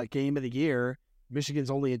Game of the Year. Michigan's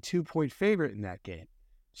only a 2-point favorite in that game.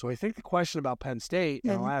 So I think the question about Penn State,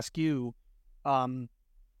 and I'll ask you,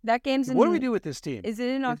 that game's what do we do with this team? Is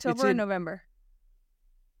it in October or November?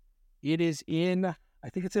 It is in, I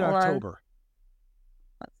think it's in October.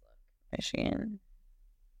 Let's look. Michigan.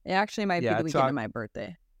 It actually might be the weekend of my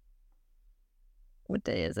birthday. What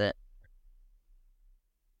day is it?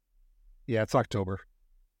 Yeah, it's October.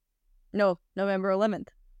 No, November 11th.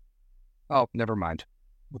 Oh, never mind.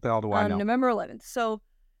 What the hell do I know? November 11th. So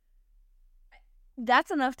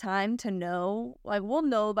that's enough time to know. Like, we'll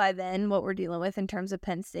know by then what we're dealing with in terms of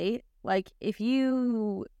Penn State. Like, if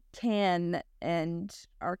you can and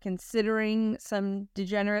are considering some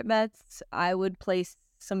degenerate bets, I would place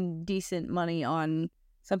some decent money on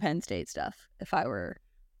some Penn State stuff if I were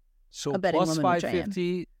a betting woman, plus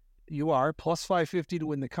 550. You are plus 550 to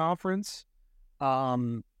win the conference.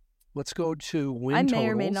 Let's go to win totals. I may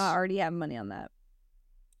or may not already have money on that.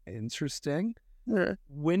 Interesting.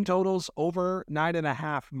 Win totals over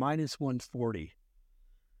 9.5 minus 140.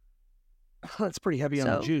 That's pretty heavy on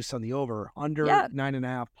the juice on the over. Under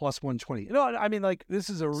 9.5 plus 120. You know, I mean, like, this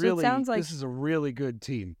is a really good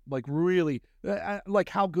team. Like, really, like,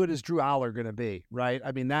 how good is Drew Aller going to be, right?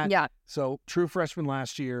 I mean, that. Yeah. So true freshman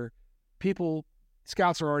last year.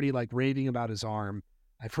 Scouts are already like raving about his arm.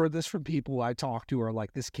 I've heard this from people I talk to are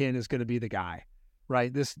like, this kid is going to be the guy,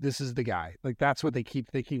 right? This is the guy. Like, that's what they keep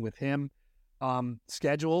thinking with him.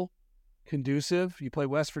 Schedule conducive. You play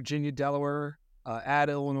West Virginia, Delaware, at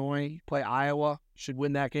Illinois. You play Iowa. Should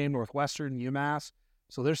win that game. Northwestern, UMass.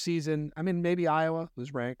 So their season. I mean, maybe Iowa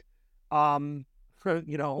was ranked. You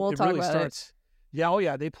know, we'll it really starts. Yeah, oh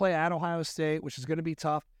yeah. They play at Ohio State, which is going to be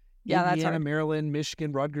Tough. Yeah, Indiana, that's hard. Maryland,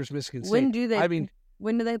 Michigan, Rutgers, Michigan State. When do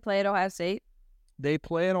they play at Ohio State? They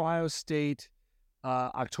play at Ohio State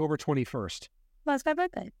October 21st. Well, it's my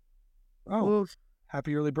birthday. Oh, oof.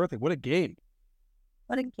 Happy early birthday. What a game.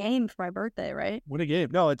 What a game for my birthday, right? What a game.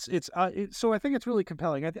 No, so I think it's really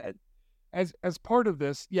compelling. As part of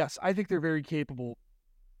this, yes, I think they're very capable.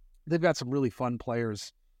 They've got some really fun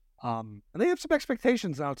players. And they have some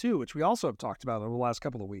expectations now, too, which we also have talked about over the last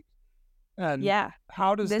couple of weeks. And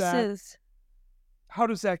how does that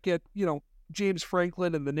get, you know, James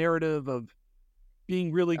Franklin and the narrative of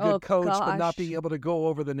being really good coach, but not being able to go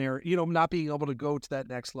over the narrative, you know, not being able to go to that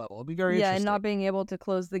next level. It'll be very interesting. And not being able to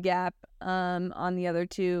close the gap on the other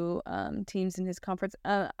two teams in his conference.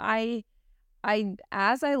 As I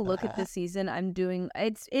look at this season, I'm doing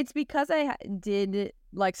it's because I did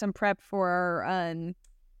like some prep for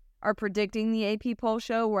our predicting the AP poll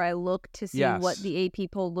show where I looked to see what the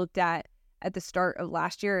AP poll looked at the start of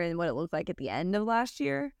last year and what it looked like at the end of last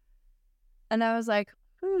year. And I was like,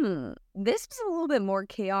 this is a little bit more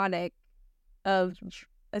chaotic of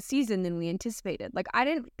a season than we anticipated. Like, I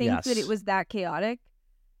didn't think that it was that chaotic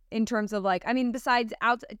in terms of, like, I mean, besides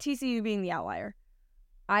TCU being the outlier,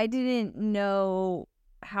 I didn't know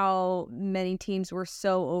how many teams were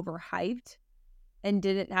so overhyped and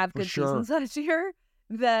didn't have good seasons last year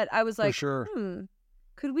that I was like,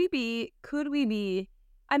 could we be,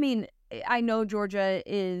 I mean, I know Georgia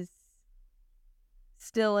is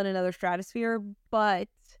still in another stratosphere, but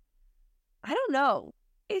I don't know.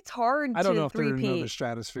 It's hard to I don't know if they're in another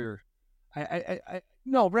stratosphere. I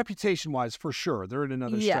no, reputation-wise, for sure, they're in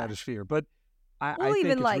another stratosphere. But I think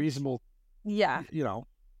it's like, reasonable. Yeah. You know,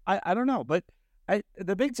 I don't know. But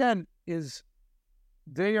the Big Ten is,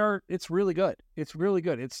 it's really good. It's really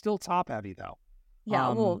good. It's still top-heavy, though.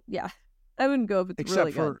 Yeah, I wouldn't go if it's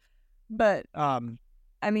really good. But, I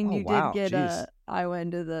mean, you did get Iowa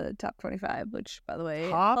into the top 25, which, by the way,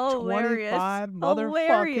 top hilarious. 25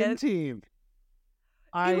 motherfucking team.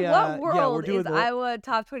 In what world is Iowa a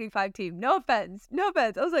top 25 team? No offense.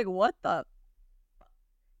 I was like, what the?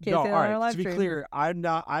 No, all right. To be clear, I'm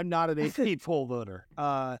not an 18 poll voter.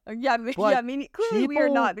 Clearly we are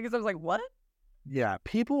not, because I was like, what? Yeah,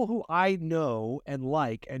 people who I know and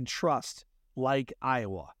like and trust like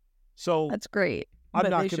Iowa. So that's great. But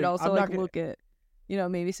they should also look at,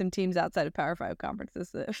 maybe some teams outside of Power 5 conferences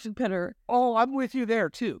that are better. Oh, I'm with you there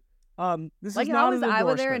too. This is not how is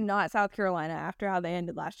Iowa there and not South Carolina after how they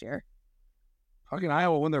ended last year? How can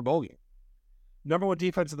Iowa win their bowl game? Number 1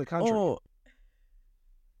 defense in the country. Oh.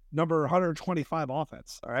 Number 125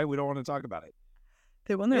 offense. All right, we don't want to talk about it.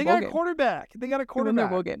 They won their bowl game. They got a quarterback. They won their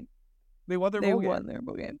bowl game. They won their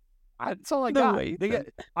bowl game. That's all I got.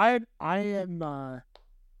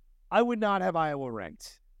 I would not have Iowa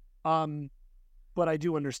ranked. But I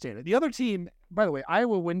do understand it. The other team, by the way,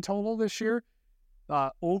 Iowa win total this year,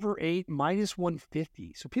 over 8,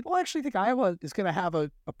 -150. So people actually think Iowa is going to have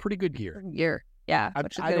a pretty good year. Yeah,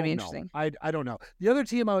 which is going to be interesting. I don't know. The other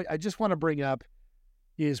team I just want to bring up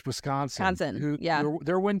is Wisconsin.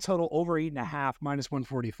 Their win total over 8.5,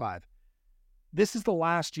 -145. This is the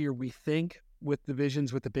last year, we think, with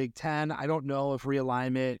divisions with the Big Ten. I don't know if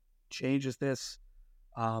realignment changes this.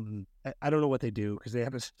 I don't know what they do, because they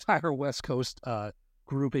have this entire West Coast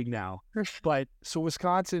grouping now. But so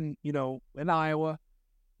Wisconsin, and Iowa,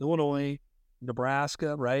 Illinois,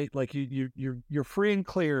 Nebraska, right? Like you're free and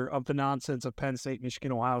clear of the nonsense of Penn State,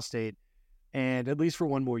 Michigan, Ohio State, and at least for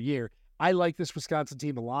one more year. I like this Wisconsin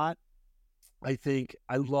team a lot. I think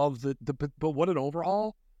I love but what an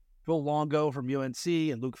overhaul. Phil Longo from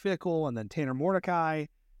UNC and Luke Fickell and then Tanner Mordecai.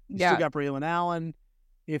 You still got Braylon Allen.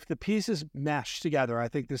 If the pieces mesh together, I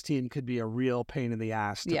think this team could be a real pain in the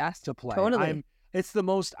ass to play. Totally.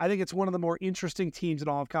 I think it's one of the more interesting teams in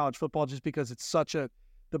all of college football, just because it's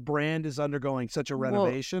the brand is undergoing such a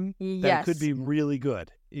renovation that it could be really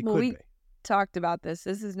good. We talked about this.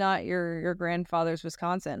 This is not your grandfather's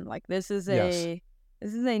Wisconsin. Like, this is a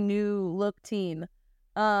new look team.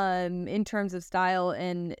 In terms of style,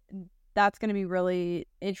 and that's going to be really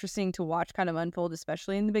interesting to watch kind of unfold,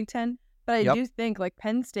 especially in the Big Ten. But I do think like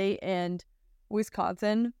Penn State and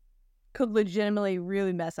Wisconsin could legitimately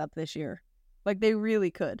really mess up this year. Like, they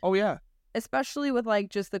really could. Oh yeah. Especially with like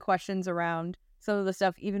just the questions around some of the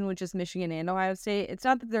stuff, even with just Michigan and Ohio State. It's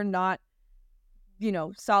not that they're not,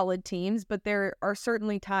 solid teams, but there are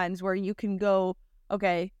certainly times where you can go,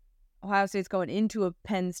 okay, Ohio State's going into a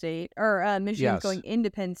Penn State, or Michigan's going into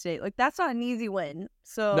Penn State. Like, that's not an easy win.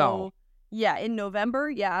 So, in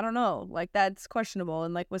November, I don't know. Like, that's questionable.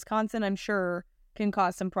 And, like, Wisconsin, I'm sure, can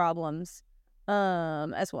cause some problems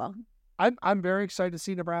as well. I'm very excited to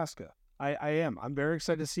see Nebraska. I am. I'm very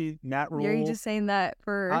excited to see Matt Rule. Are you just saying that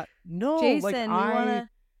for no, Jason? I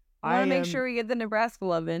want to make sure we get the Nebraska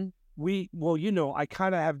love in. I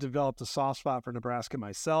kind of have developed a soft spot for Nebraska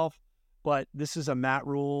myself, but this is a Matt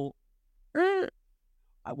Rule.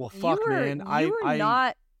 Well, fuck, man. You were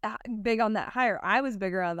not big on that hire. I was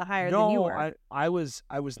bigger on the hire than you were. I was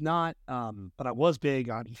not, but I was big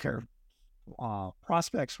on their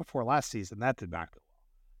prospects before last season. That did not go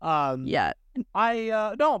well.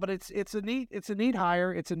 No, but it's a neat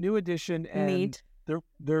hire. It's a new addition, and they're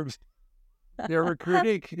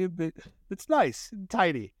recruiting. It's nice, and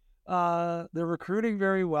tidy. They're recruiting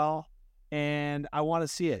very well, and I want to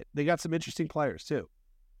see it. They got some interesting players too.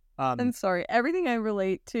 I'm sorry. Everything I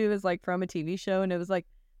relate to is like from a TV show, and it was like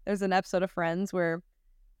there's an episode of Friends where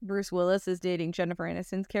Bruce Willis is dating Jennifer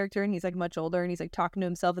Aniston's character, and he's like much older, and he's like talking to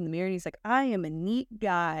himself in the mirror, and he's like, "I am a neat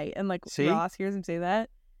guy," and like Ross hears him say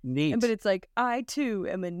that. Neat. But it's like, I too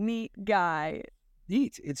am a neat guy.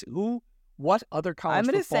 Neat. It's what other college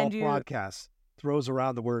football broadcast throws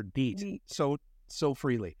around the word neat so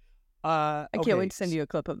freely? I can't wait to send you a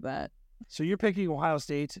clip of that. So you're picking Ohio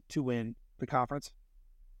State to win the conference?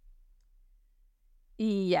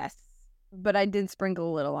 Yes, but I did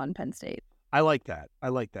sprinkle a little on Penn State. I like that.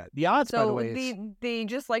 The odds, by the way, the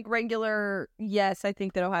just like regular. Yes, I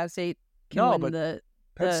think that Ohio State can win the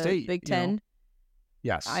Penn State, Big Ten.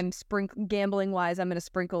 Yes, I'm gambling wise. I'm going to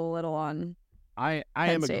sprinkle a little on. I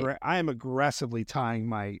am aggressively tying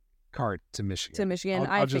my card to Michigan.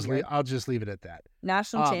 I'll just leave it at that.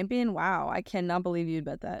 National champion. Wow, I cannot believe you'd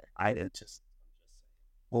bet that.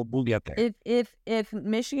 We'll get there. If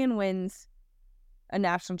Michigan wins a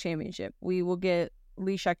national championship, we will get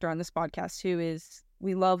Lee Schechter on this podcast, who is,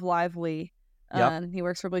 we love Live Lee. He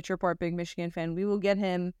works for Bleacher Report, big Michigan fan. We will get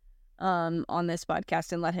him on this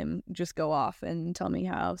podcast and let him just go off and tell me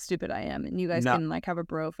how stupid I am, and you guys can like have a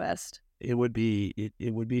bro fest. It would be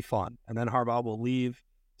fun, and then Harbaugh will leave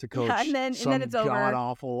to coach and then it's over. God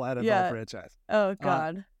awful NFL franchise. Oh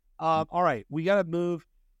God. All right, we got to move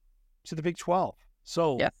to the Big 12.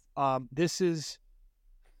 So yes. This is,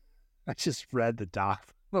 I just read the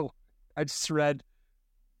doc. Well, I just read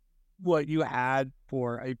what you had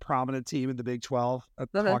for a prominent team in the Big 12, a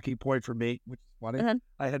talking point for me, which is funny.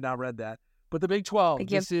 I had not read that. But the Big 12,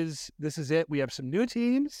 this is it. We have some new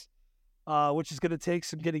teams, which is going to take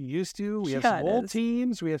some getting used to. We have some old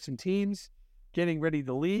teams. We have some teams getting ready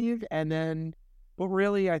to leave. And then, but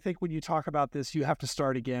really, I think when you talk about this, you have to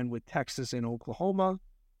start again with Texas and Oklahoma.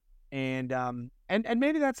 And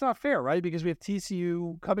maybe that's not fair, right? Because we have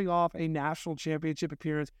TCU coming off a national championship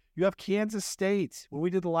appearance. You have Kansas State. When we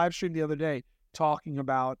did the live stream the other day, talking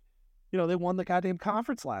about, they won the goddamn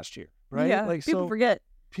conference last year, right? Yeah, people forget.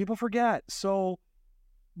 People forget. So,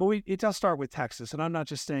 but it does start with Texas. And I'm not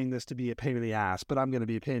just saying this to be a pain in the ass, but I'm going to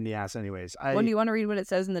be a pain in the ass anyways. Do you want to read what it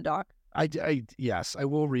says in the doc? Yes, I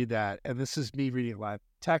will read that. And this is me reading it live.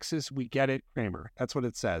 Texas, we get it, Kramer. That's what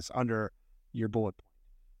it says under your bullet point.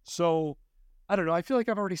 So, I don't know. I feel like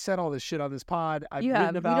I've already said all this shit on this pod. I've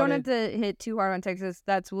written about it. We don't have to hit too hard on Texas.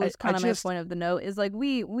 That's my point of the note. Is like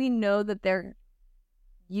we know that they're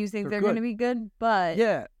going to be good, but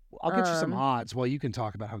yeah, I'll get you some odds while you can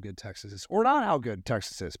talk about how good Texas is, or not how good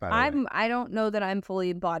Texas is. By the way, I don't know that I'm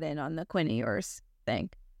fully bought in on the Quinn Ewers thing.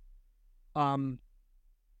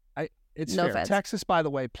 It's no fair. offense. Texas, by the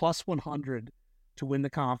way, plus 100 to win the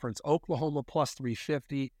conference. Oklahoma plus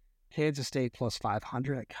 350. Kansas State plus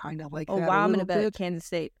 500. I kind of like that. Oh, wow. I'm going to bet Kansas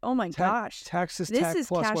State. Oh, my gosh. Texas this Tech is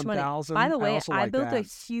plus cash 1,000. Money. By the way, I like built that.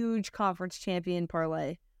 a huge conference champion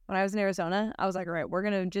parlay. When I was in Arizona, I was like, all right, we're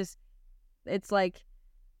going to it's like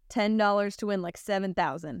 $10 to win like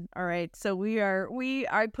 7,000. All right. So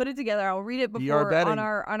I put it together. I'll read it before on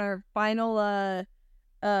our final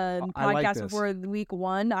podcast before week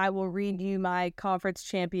 1. I will read you my conference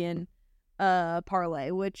champion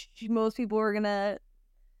parlay, which most people are going to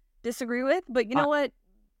disagree with, but you know what?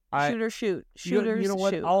 Shooters shoot. You know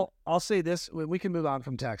what? Shoot. I'll say this. We can move on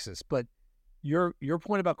from Texas, but your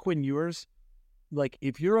point about Quinn Ewers, like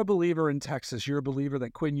if you're a believer in Texas, you're a believer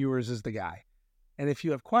that Quinn Ewers is the guy. And if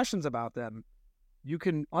you have questions about them, you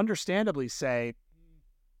can understandably say,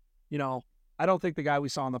 I don't think the guy we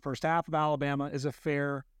saw in the first half of Alabama is a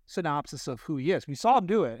fair synopsis of who he is. We saw him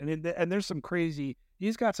do it, and there's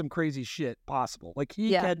he's got some crazy shit possible. Like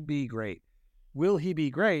he can be great. Will he be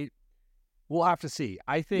great? We'll have to see.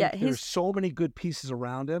 I think there's so many good pieces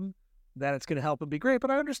around him that it's going to help him be great, but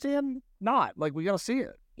I understand not. Like, we got to see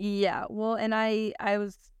it. Yeah, well, and I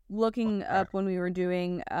was looking up when we were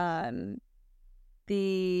doing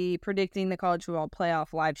the Predicting the College Football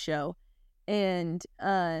Playoff live show, and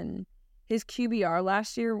his QBR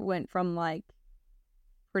last year went from, like,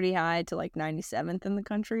 pretty high to, like, 97th in the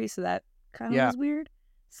country, so that kind of was weird.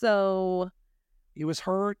 So... He was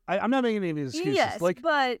hurt. I'm not making any excuses. Yes,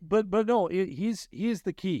 but no, he is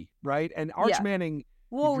the key, right? And Arch Manning.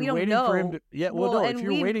 Well, we don't know. For him to, if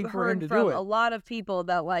you're waiting for him to do it, a lot of people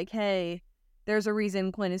that like, hey, there's a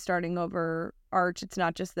reason Quinn is starting over Arch. It's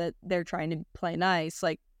not just that they're trying to play nice.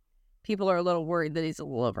 Like, people are a little worried that he's a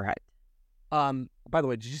little overhyped. By the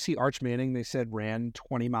way, did you see Arch Manning? They said ran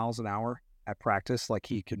 20 miles an hour at practice, like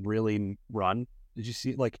he can really run. Did you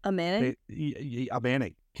see like a Manning? A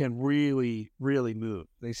Manning can really, really move.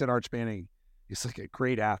 They said Arch Manning is like a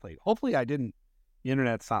great athlete. Hopefully the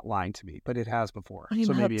internet's not lying to me, but it has before.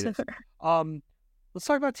 So maybe it is. Let's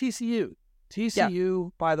talk about TCU.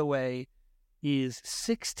 TCU, by the way, is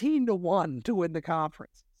 16-1 to win the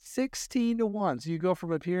conference. 16-1. So you go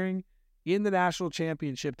from appearing in the national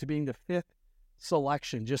championship to being the 5th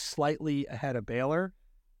selection, just slightly ahead of Baylor.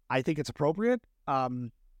 I think it's appropriate.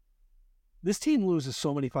 This team loses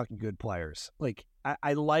so many fucking good players. Like,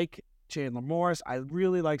 I like Chandler Morris. I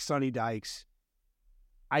really like Sonny Dykes.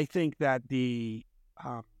 I think that I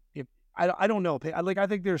don't know. I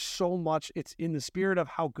think there's so much. It's in the spirit of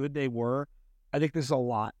how good they were. I think there's a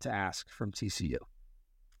lot to ask from TCU.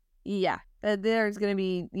 Yeah, there's going to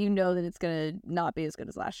be, that it's going to not be as good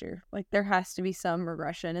as last year. Like, there has to be some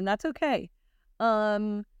regression, and that's okay.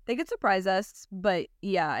 They could surprise us, but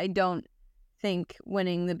yeah, I don't think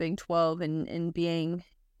winning the Big 12 and being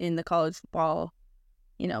in the college football,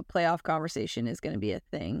 playoff conversation is going to be a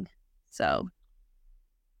thing. So,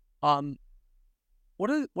 what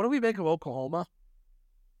do we make of Oklahoma?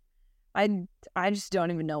 I just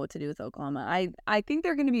don't even know what to do with Oklahoma. I think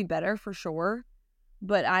they're going to be better for sure,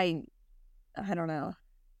 but I don't know.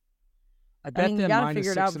 I bet you got to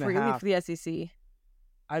figure it out for the SEC.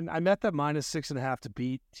 I met them -6.5 to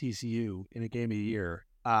beat TCU in a game of the year.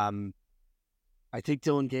 I think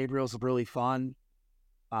Dylan Gabriel's really fun.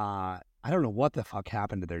 I don't know what the fuck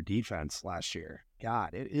happened to their defense last year.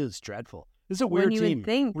 God, it is dreadful. This is a weird team. Would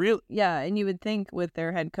think, and you would think with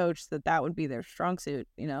their head coach that would be their strong suit,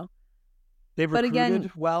 They've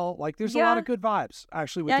recruited well. Like, there's a lot of good vibes,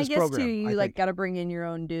 actually, with this program. I guess, too, you, got to bring in your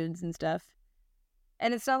own dudes and stuff.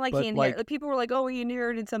 And it's not like he inherited... people were like, oh, he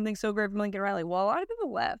inherited something so great from Lincoln Riley. Well, a lot of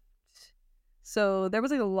people left. So there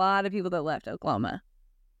was, a lot of people that left Oklahoma.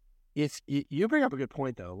 You bring up a good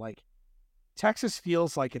point, though. Like, Texas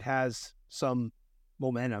feels like it has some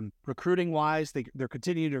momentum. Recruiting-wise, they're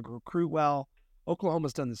continuing to recruit well.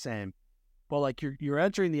 Oklahoma's done the same. But, like, you're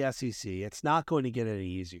entering the SEC. It's not going to get any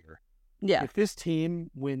easier. Yeah. If this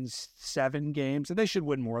team wins 7 games, and they should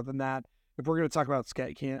win more than that, if we're going to talk about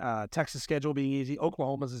Texas' schedule being easy,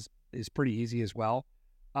 Oklahoma's is pretty easy as well.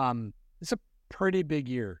 It's a pretty big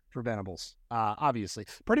year for Venables, obviously.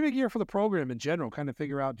 Pretty big year for the program in general, kind of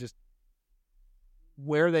figure out just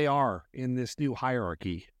where they are in this new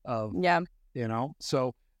hierarchy of,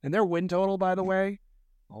 So, and their win total, by the way,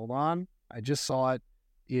 hold on, I just saw it,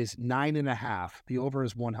 is 9.5. The over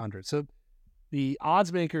is 100. So, the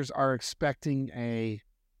odds makers are expecting a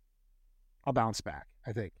bounce back,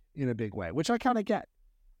 I think, in a big way, which I kind of get.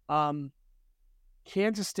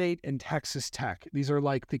 Kansas State and Texas Tech. These are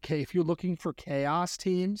like if you're looking for chaos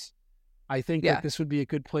teams, I think that this would be a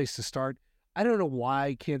good place to start. I don't know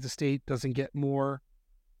why Kansas State doesn't get more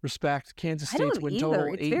respect. Kansas State's win total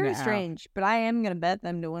 8.5. It's very strange, but I am going to bet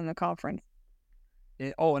them to win the conference.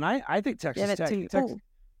 And I think Texas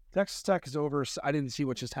Tech is over. I didn't see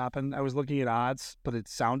what just happened. I was looking at odds, but it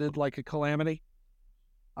sounded like a calamity.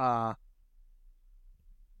 What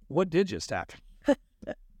did just happen?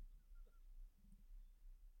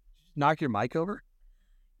 Knock your mic over?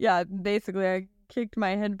 Yeah, basically, I kicked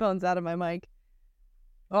my headphones out of my mic.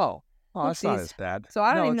 Oh, that's not as bad. So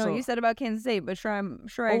I don't even know what you said about Kansas State, but I'm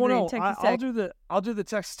sure I agree. Texas Tech. I'll do the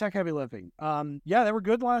Texas Tech heavy lifting. They were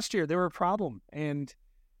good last year. They were a problem, and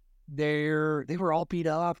they were all beat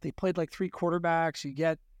up. They played like 3 quarterbacks. You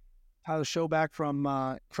get Tyler Show back from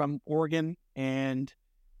Oregon and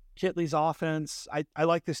Kitley's offense. I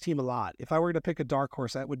like this team a lot. If I were to pick a dark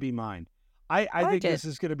horse, that would be mine. I think this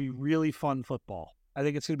is going to be really fun football. I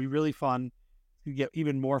think it's going to be really fun. You get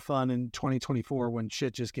even more fun in 2024 when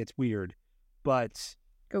shit just gets weird. But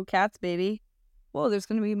go Cats, baby! Well, there's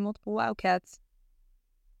going to be multiple Wildcats.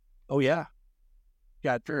 Oh yeah, you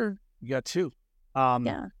got 2.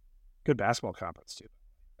 Yeah. Good basketball conference too.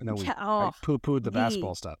 I know I poo-pooed the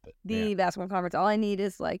basketball stuff. But, basketball conference. All I need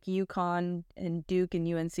is like UConn and Duke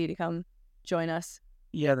and UNC to come join us.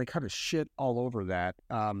 Yeah, they kind of shit all over that.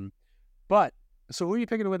 But so who are you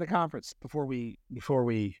picking to win the conference before we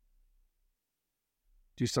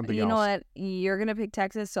do something else? You know what? You're gonna pick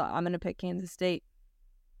Texas, so I'm gonna pick Kansas State.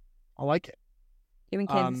 I like it. Give me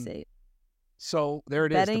Kansas State. So there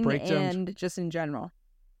it is. The breakdown and just in general.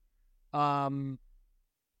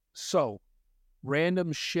 So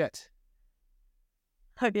random shit.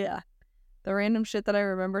 Oh yeah, the random shit that I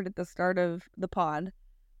remembered at the start of the pod.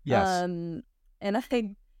 Yes. And I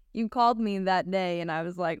think you called me that day, and I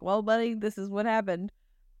was like, "Well, buddy, this is what happened."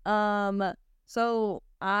 So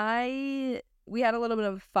we had a little bit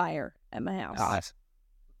of fire at my house.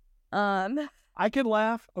 I can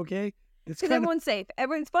laugh, okay? Because everyone's safe.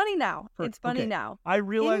 Everyone's funny now. It's funny now. I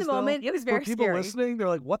realized in the moment it was very for people scary. Listening, they're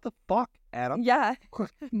like, "What the fuck, Adam?" Yeah.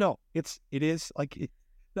 No, it is like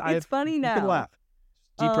it's funny now. You can laugh.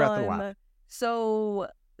 Deep breath and laugh. So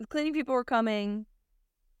the cleaning people were coming.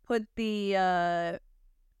 Put the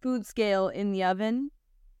food scale in the oven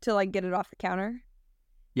to like get it off the counter.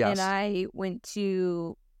 Yes. And I went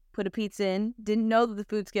to put a pizza in. Didn't know that the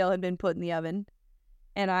food scale had been put in the oven.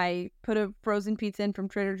 And I put a frozen pizza in from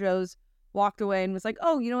Trader Joe's, walked away and was like,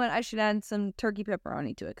 oh, you know what? I should add some turkey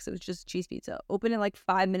pepperoni to it because it was just cheese pizza. Open it like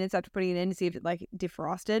 5 minutes after putting it in to see if it like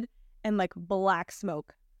defrosted, and like black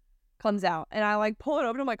smoke comes out. And I like pull it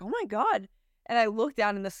open. I'm like, oh my God. And I look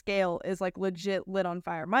down and the scale is like legit lit on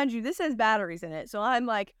fire. Mind you, this has batteries in it. So I'm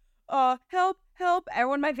like, help.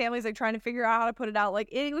 Everyone in my family's like trying to figure out how to put it out. Like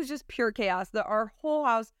it was just pure chaos. Our whole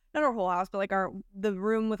house, not our whole house, but like the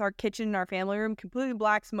room with our kitchen and our family room, completely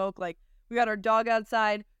black smoke. Like we got our dog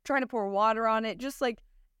outside trying to pour water on it. Just like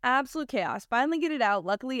absolute chaos. Finally get it out.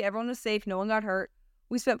 Luckily, everyone was safe. No one got hurt.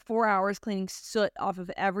 We spent 4 hours cleaning soot off of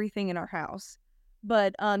everything in our house.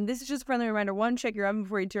 But this is just a friendly reminder. 1, check your oven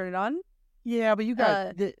before you turn it on. Yeah, but you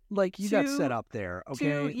got got set up there,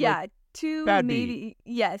 okay? 2, bad maybe beat.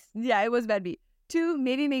 Yes, yeah, it was bad beat. 2,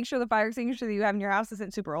 maybe make sure the fire extinguisher that you have in your house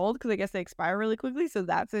isn't super old because I guess they expire really quickly. So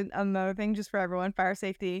that's another thing just for everyone, fire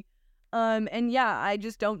safety. And yeah, I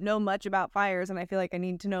just don't know much about fires, and I feel like I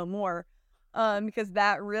need to know more, because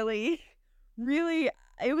that really, really,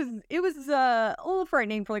 it was a little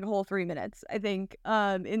frightening for like a whole 3 minutes, I think,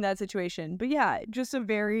 in that situation. But yeah, just a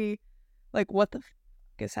very like, what the fuck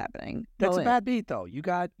is happening? That's a bad beat though. You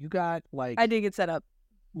got like, I did get set up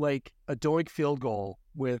like a doink field goal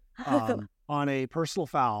with on a personal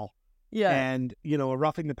foul. Yeah. And, you know, a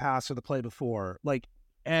roughing the pass or the play before. Like,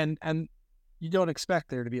 and you don't expect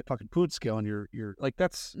there to be a fucking poot skill and you're like,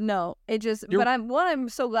 that's... No, it just... But I'm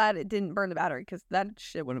so glad it didn't burn the battery, because that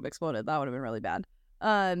shit would have exploded. That would have been really bad.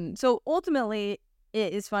 So ultimately,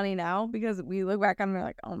 it is funny now because we look back on it and we're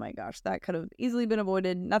like, oh my gosh, that could have easily been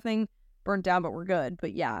avoided. Nothing burnt down, but we're good.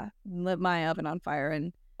 But yeah, lit my oven on fire,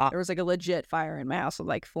 and there was like a legit fire in my house with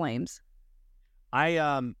like flames.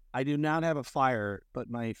 I do not have a fire, but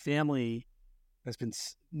my family has been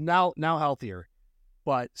now healthier.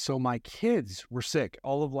 But so my kids were sick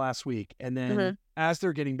all of last week, and then as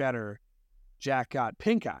they're getting better, Jack got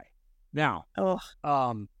pink eye. Now,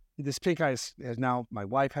 this pink eye is now my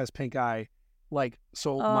wife has pink eye. Like,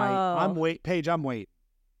 so I'm waiting.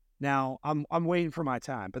 Now I'm waiting for my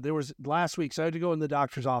time. But there was last week, so I had to go in the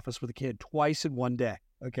doctor's office with a kid twice in one day.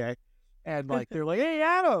 Okay, and like they're like, "Hey,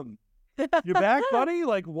 Adam, you're back, buddy?"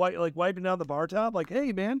 Like wiping down the bar top. Like,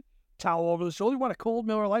 "Hey, man, towel over the shoulder. You want a cold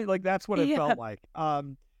Miller Lite?" Like that's what it felt like.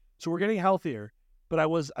 So we're getting healthier. But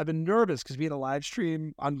I've been nervous because we had a live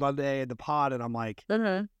stream on Monday at the pod, and I'm like,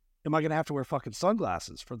 am I gonna have to wear fucking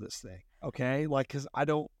sunglasses for this thing? Okay, like because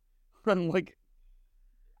I'm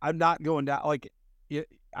not going down. Like,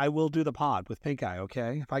 I will do the pod with pink eye.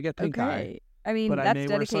 Okay, if I get pink eye, I mean, but that's I may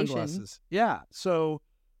dedication. wear sunglasses. Yeah. So,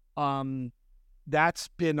 that's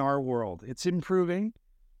been our world. It's improving.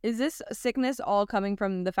 Is this sickness all coming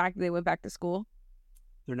from the fact that they went back to school?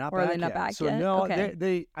 They're not or back are they not yet. back So yet? no,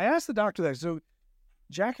 Okay. I asked the doctor that. So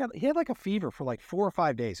Jack had like a fever for like 4 or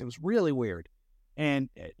 5 days. It was really weird, and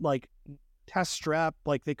like test strep,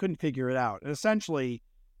 like they couldn't figure it out. And essentially,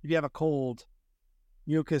 if you have a cold,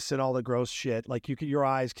 mucus and all the gross shit, like your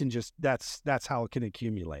eyes can just that's how it can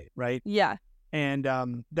accumulate, right? Yeah. And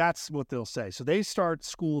that's what they'll say. So they start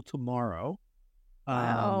school tomorrow.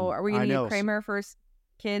 Wow. Are we gonna get Kramer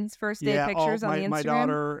kids first day pictures on the Instagram? My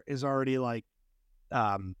daughter is already like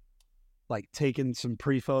taking some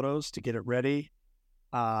pre-photos to get it ready.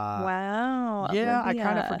 Wow. Yeah, I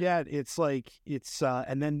kind of forget. It's like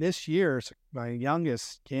and then this year, my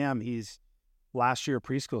youngest Cam, he's last year of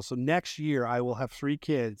preschool. So next year I will have 3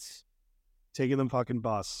 kids taking them fucking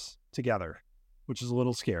bus together, which is a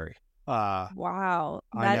little scary. Wow,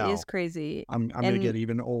 that is crazy. I'm gonna get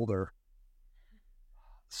even older.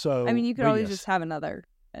 So I mean, you could always just have another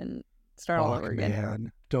and start all over again.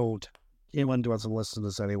 Man, don't. Anyone doesn't listen to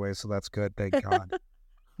this anyway, so that's good. Thank God.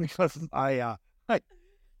 Because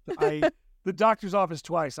the doctor's office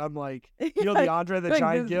twice. I'm like, you know, the Andre the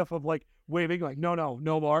Giant gif of like waving, like no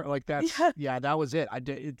more. Like that's that was it.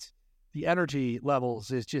 It's the energy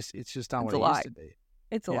levels is just not what it used to be.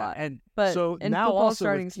 It's a lot. But so now football also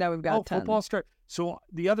starting, so now we've got football start. So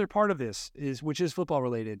the other part of this which is football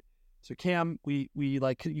related. So Cam, we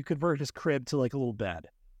like you convert his crib to like a little bed,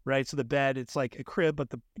 right? So the bed, it's like a crib, but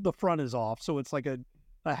the front is off, so it's like an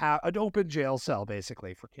open jail cell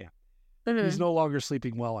basically for Cam. He's no longer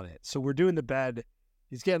sleeping well in it, so we're doing the bed.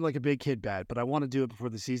 He's getting like a big kid bed, but I want to do it before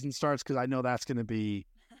the season starts because I know that's going to be.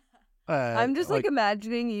 I'm just like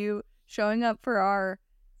imagining you showing up for our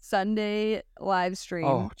Sunday live stream.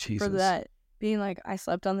 Oh, Jesus. For that, being like, I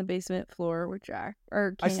slept on the basement floor with Jack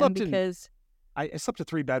or Cam I slept in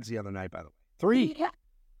 3 beds the other night, by the way. 3. Yeah.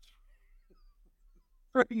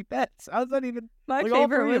 3 beds. I was not even my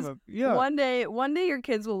favorite was one day your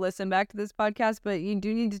kids will listen back to this podcast, but you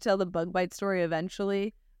do need to tell the bug bite story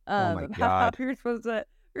eventually. Oh my God. How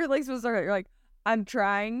you're like, I'm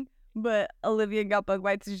trying, but Olivia got bug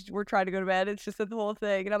bites. We're trying to go to bed. It's just the whole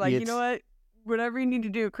thing, and I'm like, you know what? Whatever you need to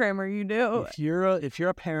do, Kramer, you do. If you're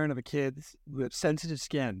a parent of a kid with sensitive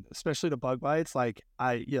skin, especially to bug bites, like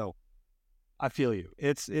I feel you.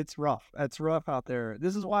 It's rough. It's rough out there.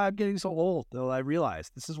 This is why I'm getting so old, though. I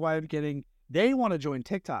realize this is why they want to join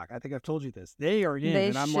TikTok. I think I've told you this. They are in,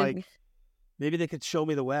 and I'm like, maybe they could show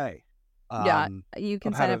me the way. You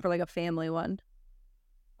can sign up for like a family one.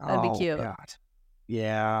 That'd be cute. God.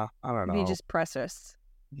 Yeah, I don't know. Be just precious.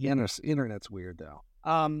 The internet's weird though.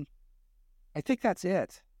 I think that's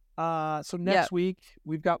it. So next week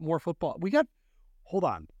we've got more football. Hold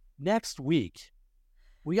on. Next week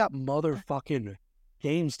we got motherfucking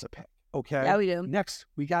games to pick. Okay. Yeah, we do. Next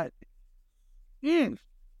we got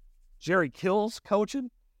Jerry Kills coaching.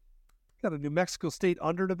 Got a New Mexico State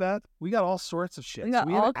under to bet. We got all sorts of shit. We got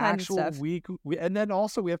all kinds of stuff. And then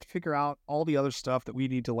also we have to figure out all the other stuff that we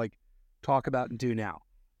need to like talk about and do now.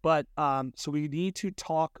 But so we need to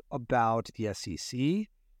talk about the SEC.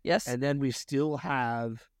 Yes. And then we still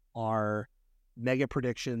have our mega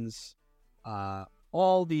predictions,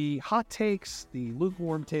 all the hot takes, the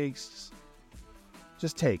lukewarm takes,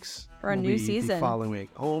 just takes. For a new season. The following week.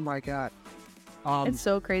 Oh, my God. It's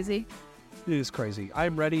so crazy. It is crazy.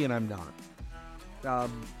 I'm ready and I'm not.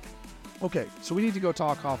 Okay, so we need to go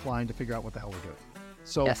talk offline to figure out what the hell we're doing.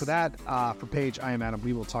 So for that, for Paige, I am Adam.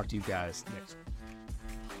 We will talk to you guys next week.